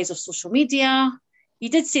 the rise of social media. You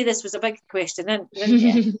did say this was a big question, didn't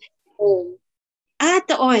you? Add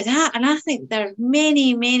to all of that, and I think there are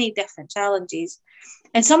many, many different challenges,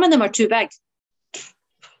 and some of them are too big.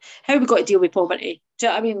 How we got to deal with poverty? Do you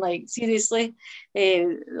know what I mean? Like, seriously,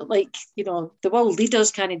 like, you know, the world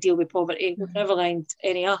leaders can't deal with poverty. We've never mind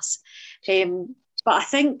any us. But I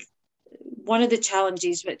think one of the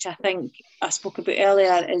challenges, which I think I spoke about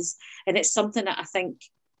earlier, is, and it's something that I think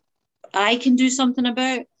I can do something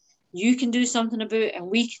about, you can do something about, and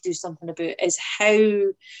we can do something about, is how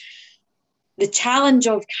the challenge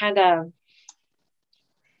of kind of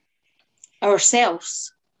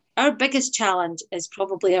ourselves. Our biggest challenge is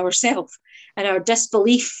probably ourselves and our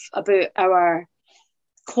disbelief about our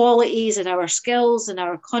qualities and our skills and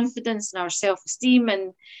our confidence and our self-esteem,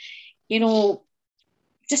 and, you know,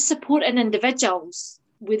 just supporting individuals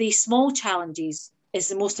with these small challenges is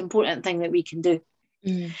the most important thing that we can do.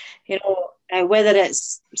 You know, whether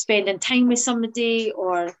it's spending time with somebody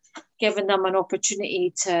or giving them an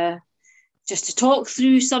opportunity to just to talk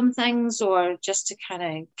through some things, or just to kind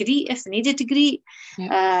of greet if they needed to greet,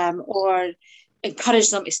 or encourage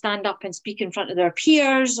them to stand up and speak in front of their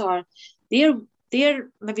peers, or they're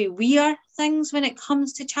maybe weird things when it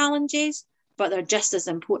comes to challenges, but they're just as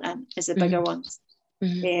important as the bigger ones.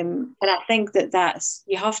 And I think that's,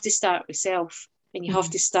 you have to start with self, and you have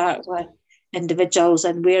to start with individuals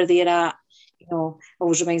and where they're at. You know,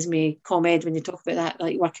 always reminds me of ComEd when you talk about that,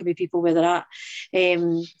 like working with people where they're at.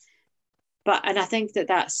 And I think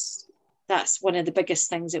that's one of the biggest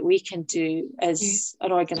things that we can do as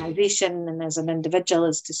an organisation and as an individual,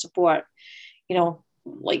 is to support, you know,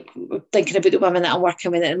 like thinking about the women that I'm working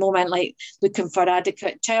with at the moment, like looking for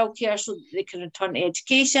adequate childcare so that they can return to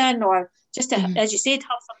education, or just to, as you said,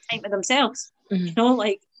 have some time with themselves. You know,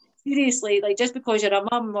 like, seriously, like, just because you're a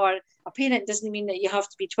mum or a parent doesn't mean that you have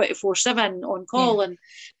to be 24/7 on call. And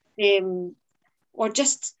or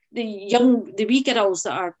just the wee girls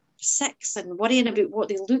that are 6 and worrying about what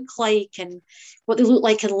they look like and what they look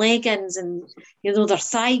like in leggings, and, you know, their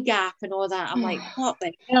thigh gap and all that. I'm like, what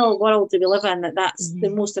the hell world do we live in, that's the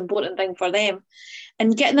most important thing for them?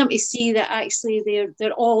 And getting them to see that actually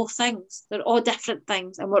they're all things, they're all different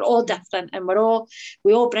things, and we're all different, and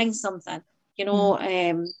we all bring something, you know.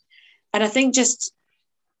 And I think just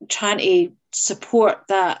trying to support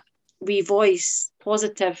that wee voice,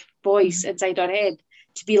 positive voice inside our head,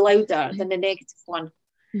 to be louder than the negative one.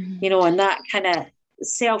 You know, and that kind of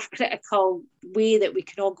self-critical way that we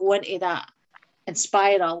can all go into that and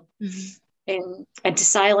spiral, and to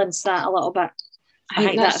silence that a little bit. I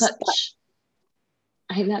think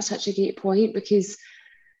that's such a great point, because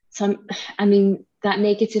that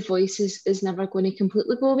negative voice is never going to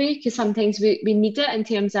completely go away, because sometimes we need it in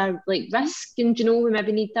terms of like risk, and, you know, we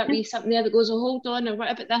maybe need that wee something there that goes, oh, hold on, or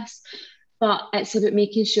what about this? But it's about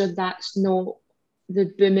making sure that's not the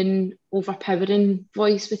booming, overpowering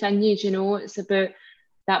voice within you. You know, it's about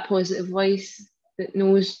that positive voice that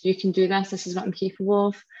knows you can do this is what I'm capable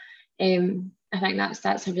of. I think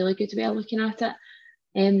that's a really good way of looking at it.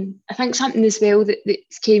 I think something as well that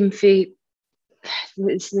came for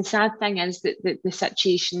the sad thing is that the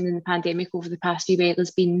situation in the pandemic over the past few years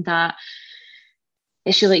has been that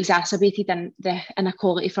it's really exacerbated the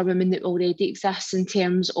inequality for women that already exists, in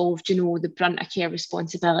terms of, you know, the brunt of care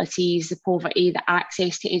responsibilities, the poverty, the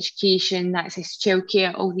access to education, the access to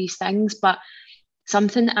childcare, all these things. But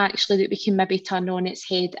something actually that we can maybe turn on its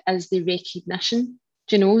head is the recognition,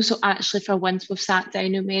 you know. So actually, for once, we've sat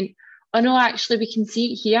down and went, oh no, actually we can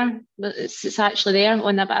see it here. It's actually there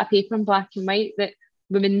on a bit of paper in black and white that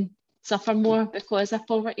women suffer more because of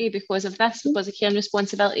poverty, because of this, because of care and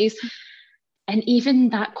responsibilities. And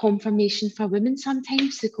even that confirmation for women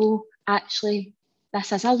sometimes to go, actually,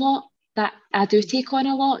 this is a lot, that I do take on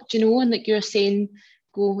a lot, you know, and like you're saying,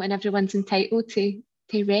 go, and everyone's entitled to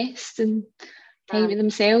rest and time with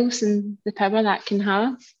themselves, and the power that can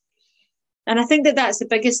have. And I think that's the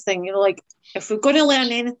biggest thing, you know, like, if we're going to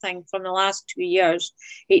learn anything from the last 2 years,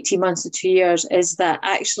 18 months to 2 years, is that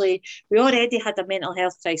actually we already had a mental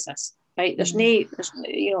health crisis. Right, there's no,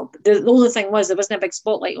 you know, the only thing was there wasn't a big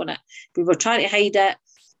spotlight on it. We were trying to hide it.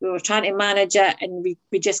 we were trying to manage it, and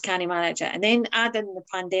we just can't manage it. And then add in the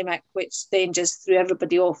pandemic, which then just threw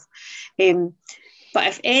everybody off. But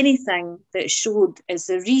if anything that showed is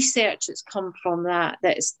the research that's come from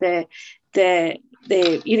that's the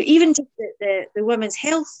even just the women's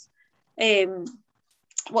health,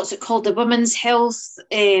 what's it called, the women's health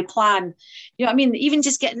plan, you know what I mean, even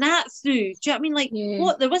just getting that through, do you know what I mean, like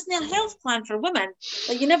what, there wasn't a health plan for women,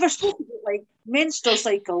 like you never spoke about like menstrual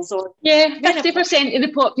cycles or 50% of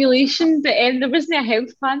the population, but there wasn't a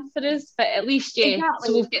health plan for us, but at least exactly.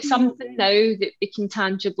 So we've got something now that we can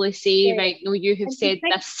tangibly say, right, no, you have said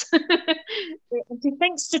this. And to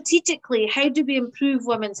think strategically, how do we improve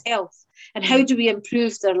women's health and how do we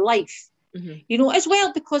improve their life, you know, as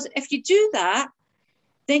well, because if you do that,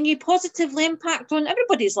 then you positively impact on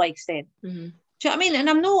everybody's life then. Do you know what I mean? And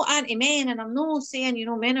I'm no anti-men, and I'm not saying, you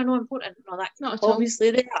know, men are not important. No, that not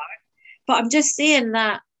obviously they are. But I'm just saying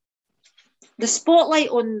that the spotlight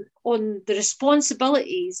on the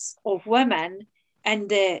responsibilities of women and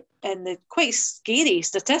the quite scary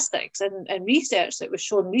statistics and research that was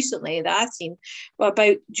shown recently that I've seen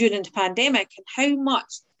about during the pandemic, and how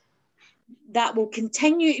much that will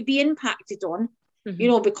continue to be impacted on, you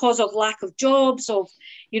know, because of lack of jobs, of,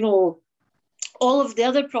 you know, all of the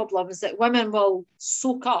other problems that women will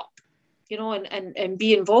soak up, you know, and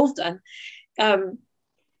be involved in,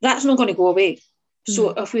 that's not going to go away.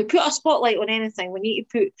 So if we put a spotlight on anything, we need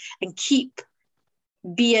to put and keep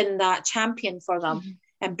being that champion for them,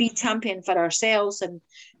 and be champion for ourselves and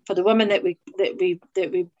for the women that we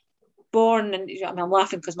born. And I mean, I'm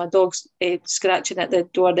laughing because my dog's scratching at the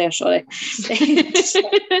door there, sorry. It's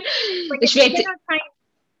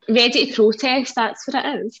ready to protest, that's what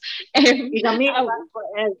it is. He's amazing, that's what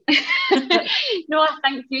it is. No, I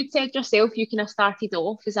think you said yourself, you kind of started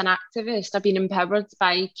off as an activist. I've been empowered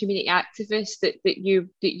by community activists that you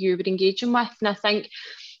were engaging with, and I think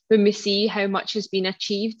when we see how much has been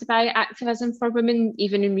achieved by activism for women,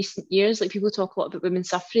 even in recent years, like people talk a lot about women's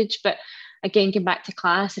suffrage, but again, going back to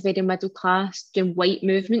class, a very middle class, doing white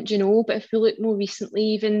movement, you know, but if we look more recently,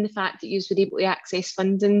 even the fact that you were able to access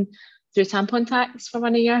funding through tampon tax for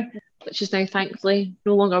 1 year, which is now thankfully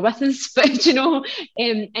no longer with us, but you know,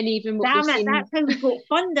 and even what damn it, that's how we got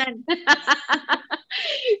funding.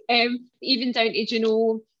 Even down to, you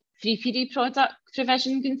know, free period product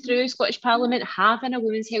provision going through Scottish Parliament, having a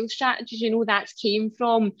women's health strategy, you know, that's came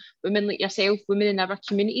from women like yourself, women in our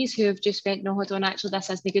communities who have just went, no, hold on, actually this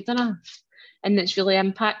isn't good enough, and it's really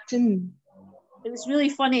impacting. It was really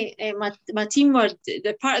funny. My team were,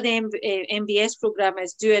 the part of the MBS programme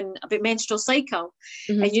is doing about menstrual cycle.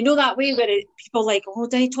 And you know that way where people like, oh,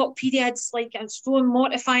 did he talk periods? Like, it's so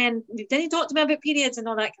mortifying. Did he talk to me about periods and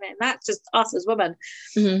all that kind of, and that's just us as women.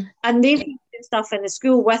 And they've been doing stuff in the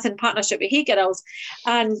school in partnership with Hey Girls.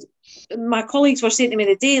 And my colleagues were saying to me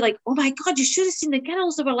the day, like, oh my God, you should have seen the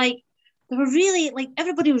girls. They were really, like,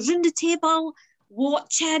 everybody was round the table,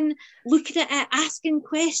 watching, looking at it, asking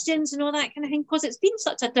questions and all that kind of thing, because it's been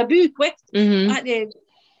such a taboo question at the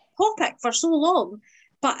topic for so long.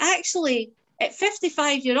 But actually, at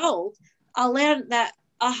 55-year-old, I learned that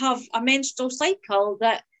I have a menstrual cycle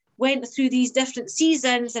that went through these different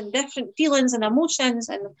seasons and different feelings and emotions,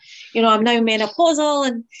 and, you know, I'm now menopausal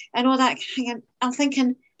and all that kind of thing. And I'm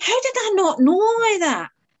thinking, how did I not know all that?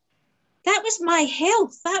 That was my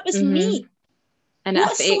health. That was me. And it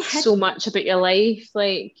affects so much about your life,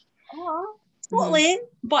 like. Totally.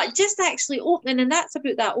 But just actually opening, and that's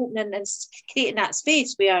about that opening and creating that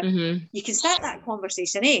space where you can start that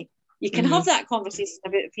conversation, You can have that conversation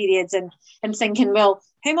about periods and thinking, well,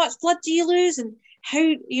 how much blood do you lose? And how,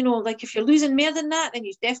 you know, like if you're losing more than that, then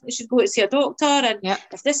you definitely should go to see a doctor. And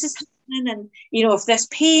if this is happening, and, you know, if this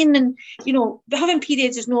pain, and, you know, having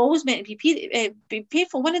periods is not always meant to be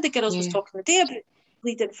painful. One of the girls was talking today about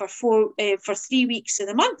bleeding for 3 weeks in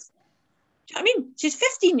a month. Do you know what I mean? She's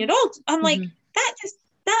 15-year-old. I'm like,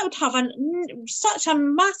 that would have such a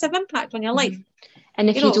massive impact on your life. And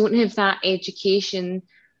if you don't have that education,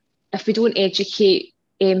 if we don't educate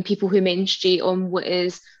people who menstruate on what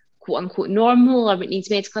is quote unquote normal or what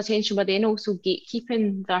needs medical attention, we're then also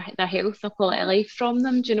gatekeeping their health, their quality of life from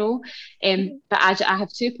them, do you know? But I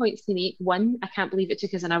have 2 points to make. One, I can't believe it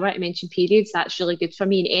took us an hour to mention periods. That's really good for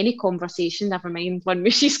me in any conversation, never mind one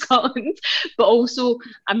with She Scotland. But also,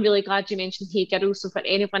 I'm really glad you mentioned Hey Girls. So for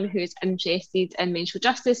anyone who's interested in menstrual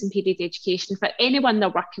justice and period education, for anyone they're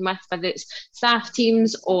working with, whether it's staff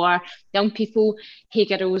teams or young people, Hey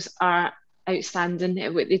Girls are outstanding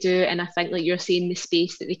at what they do, and I think, like you're saying, the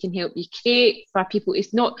space that they can help you create for people,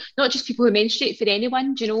 it's not just people who menstruate, for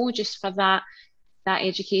anyone, you know, just for that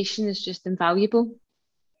education is just invaluable.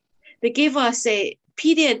 They gave us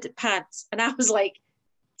period pads, and I was like,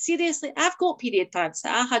 seriously, I've got period pads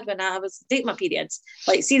that I had when I was taking my periods.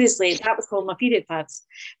 Like, seriously, that was called my period pads.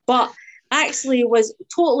 But actually was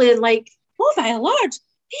totally like, oh my Lord,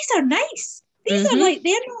 these are nice. These are like,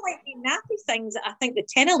 they're not like the nappy things that I think the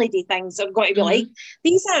tenor lady things are going to be like.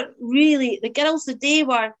 These are really, the girls today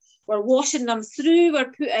were washing them through,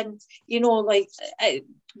 were putting, you know, like,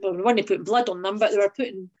 well, we weren't putting blood on them, but they were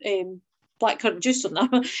putting blackcurrant juice on them.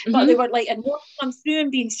 But they were like, and washing them through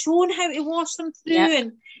and being shown how to wash them through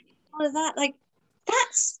and all of that. Like,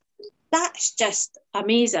 that's just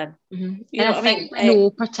amazing. And I think I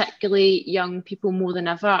know particularly young people more than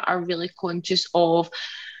ever are really conscious of,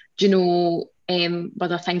 you know,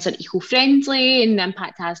 whether things are eco-friendly and the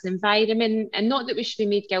impact it has on the environment, and not that we should be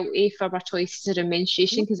made guilty for our choices around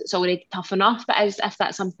menstruation because it's already tough enough, but if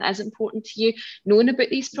that's something that is important to you, knowing about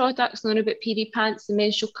these products, knowing about period pants and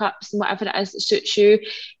menstrual cups and whatever it is that suits you,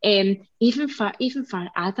 even for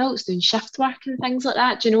adults doing shift work and things like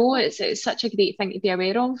that, you know, it's such a great thing to be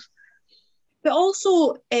aware of. But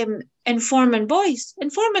also informing boys, do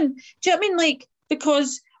you know what I mean? Like,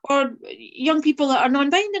 because, or young people that are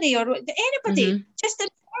non-binary or anybody, just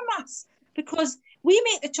inform us, because we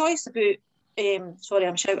make the choice about, sorry,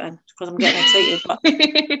 I'm shouting because I'm getting excited, but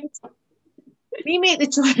we make the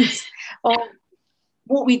choice of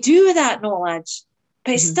what we do with that knowledge,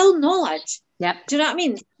 but it's still knowledge. Yep. Do you know what I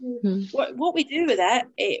mean? What we do with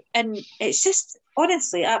it, and it's just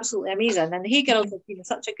honestly absolutely amazing. And the Hey Girls have been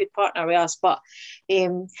such a good partner with us. But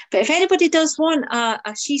if anybody does want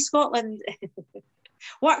a She Scotland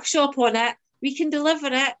workshop on it, we can deliver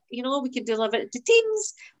it. You know, we can deliver it to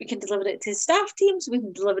teams, we can deliver it to staff teams, we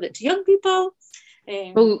can deliver it to young people.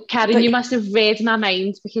 Well, Karen, you must have read my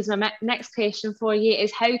mind, because my next question for you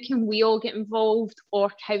is, how can we all get involved,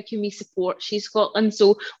 or how can we support She Scotland?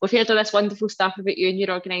 So we've heard all this wonderful stuff about you and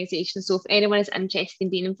your organisation. So if anyone is interested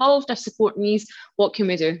in being involved or supporting these, what can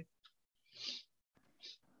we do?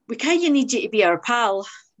 We kind of need you to be our pal.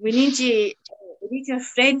 We need you. We need your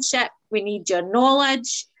friendship. We need your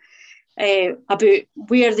knowledge about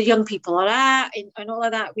where the young people are at and all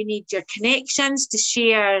of that. We need your connections to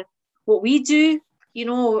share what we do. You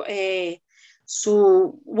know,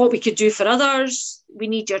 so what we could do for others. We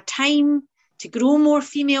need your time to grow more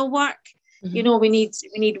female work. You know, we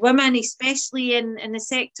need women, especially in the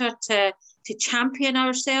sector, to champion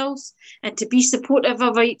ourselves and to be supportive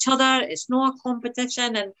of each other. It's not a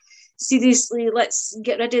competition, and seriously, let's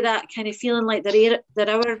get rid of that kind of feeling like they're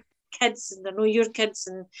our kids and they're not your kids,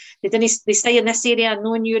 and they stay in this area and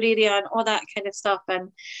not in your area and all that kind of stuff.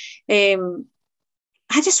 And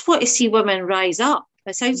I just want to see women rise up.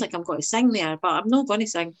 It sounds like I'm going to sing there, but I'm not going to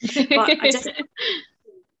sing. But I just,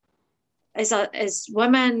 as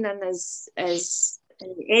women and as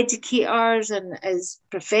educators and as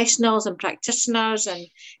professionals and practitioners and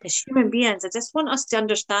as human beings, I just want us to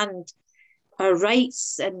understand our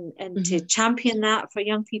rights and to champion that for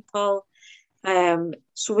young people.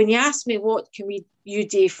 So when you ask me what can you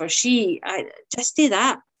do for She, I just do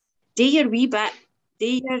that. Do your wee bit.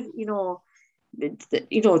 Do your,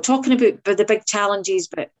 talking about the big challenges,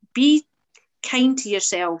 but be kind to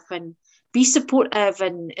yourself and be supportive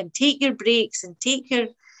and take your breaks and take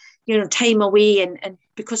your time away, and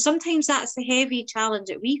because sometimes that's the heavy challenge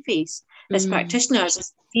that we face as practitioners,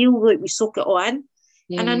 is feel like we soak it all in.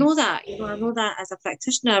 And I know that, I know that as a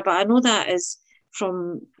practitioner, but I know that as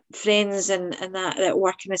from friends and that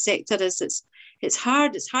work in the sector, is it's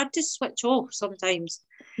hard to switch off sometimes.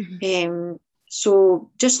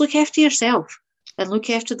 So just look after yourself and look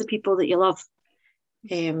after the people that you love,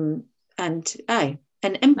 and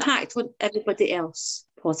impact on everybody else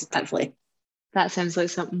positively. That sounds like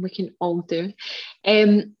something we can all do.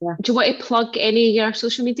 Do you want to plug any of your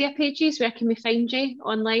social media pages? Where can we find you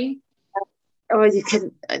online? Oh, you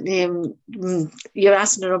can. You're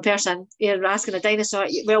asking the wrong person. You're asking a dinosaur.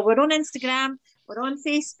 Well, we're on Instagram, we're on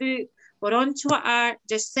Facebook, we're on Twitter.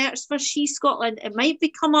 Just search for She Scotland. It might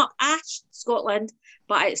come up Ash Scotland,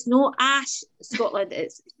 but it's no Ash Scotland.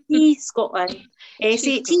 It's She Scotland.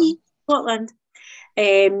 SHE Scotland.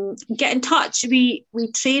 Get in touch. We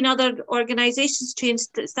train other organisations, train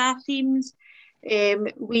staff teams.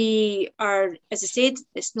 We are, as I said,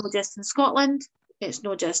 it's not just in Scotland. It's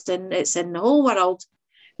not just it's in the whole world.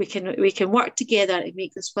 We can work together and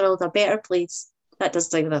make this world a better place. That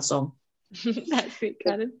does sing that song. That's great,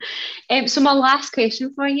 Karen. So my last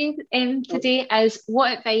question for you today is,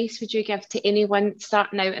 what advice would you give to anyone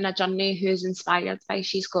starting out in a journey who's inspired by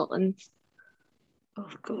She Scotland? Oh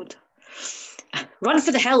God, run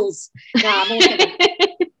for the hills. Nah, I'm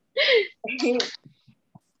kidding.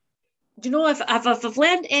 Do you know, if I've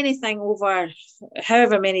learned anything over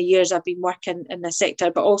however many years I've been working in the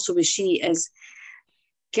sector, but also with She, is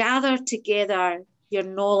gather together your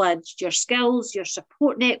knowledge, your skills, your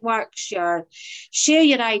support networks, share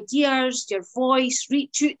your ideas, your voice,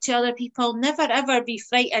 reach out to other people. Never ever be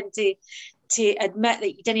frightened to admit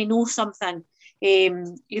that you didn't know something.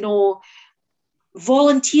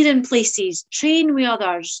 Volunteer in places, train with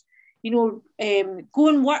others, go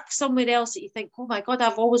and work somewhere else that you think, oh my God,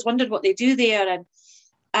 I've always wondered what they do there,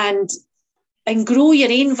 and grow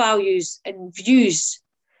your own values and views,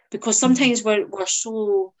 because sometimes we're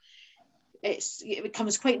so, it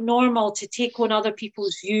becomes quite normal to take on other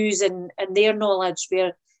people's views and their knowledge,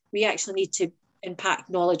 where we actually need to impact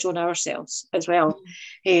knowledge on ourselves as well.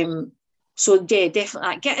 So yeah,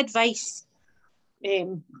 definitely get advice,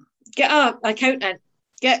 get an accountant,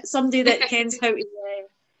 get somebody that kens how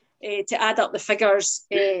to add up the figures.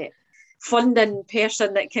 Funding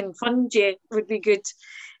person that can fund you would be good.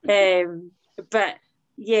 But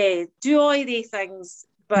yeah, do all these things,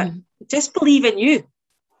 but just believe in you.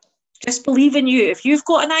 Just believe in you. If you've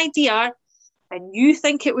got an idea and you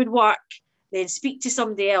think it would work, then speak to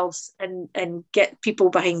somebody else and get people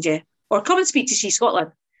behind you. Or come and speak to She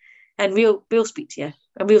Scotland, and we'll speak to you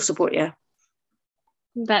and we'll support you.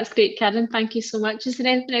 That's great, Karen. Thank you so much. Is there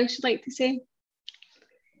anything else you'd like to say?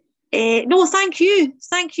 No, thank you.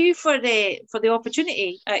 Thank you for the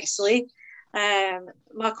opportunity, actually.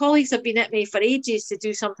 My colleagues have been at me for ages to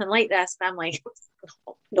do something like this, and I'm like,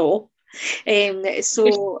 no.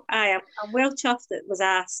 So I'm well chuffed that it was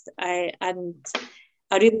asked, and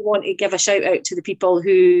I really want to give a shout out to the people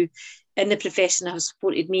who in the profession have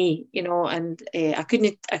supported me, and I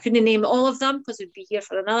couldn't name all of them because we'd be here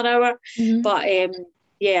for another hour. But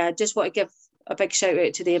I just want to give a big shout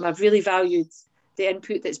out to them. I've really valued the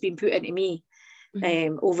input that's been put into me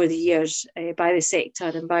over the years by the sector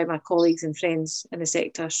and by my colleagues and friends in the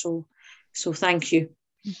sector. So thank you.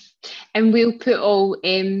 And we'll put all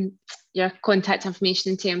your contact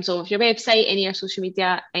information in terms of your website, any of your social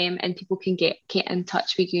media, and people can get in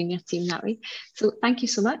touch with you and your team that way. So thank you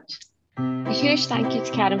so much. A huge thank you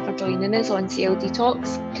to Karen for joining us on CLD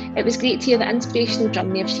Talks. It was great to hear the inspirational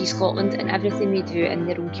journey of She Scotland and everything they do in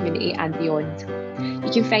their own community and beyond.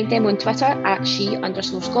 You can find them on Twitter at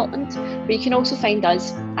she_Scotland, but you can also find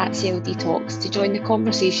us at CLD Talks to join the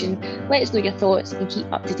conversation, let us know your thoughts and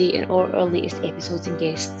keep up to date on all our latest episodes and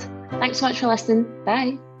guests. Thanks so much for listening.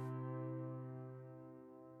 Bye.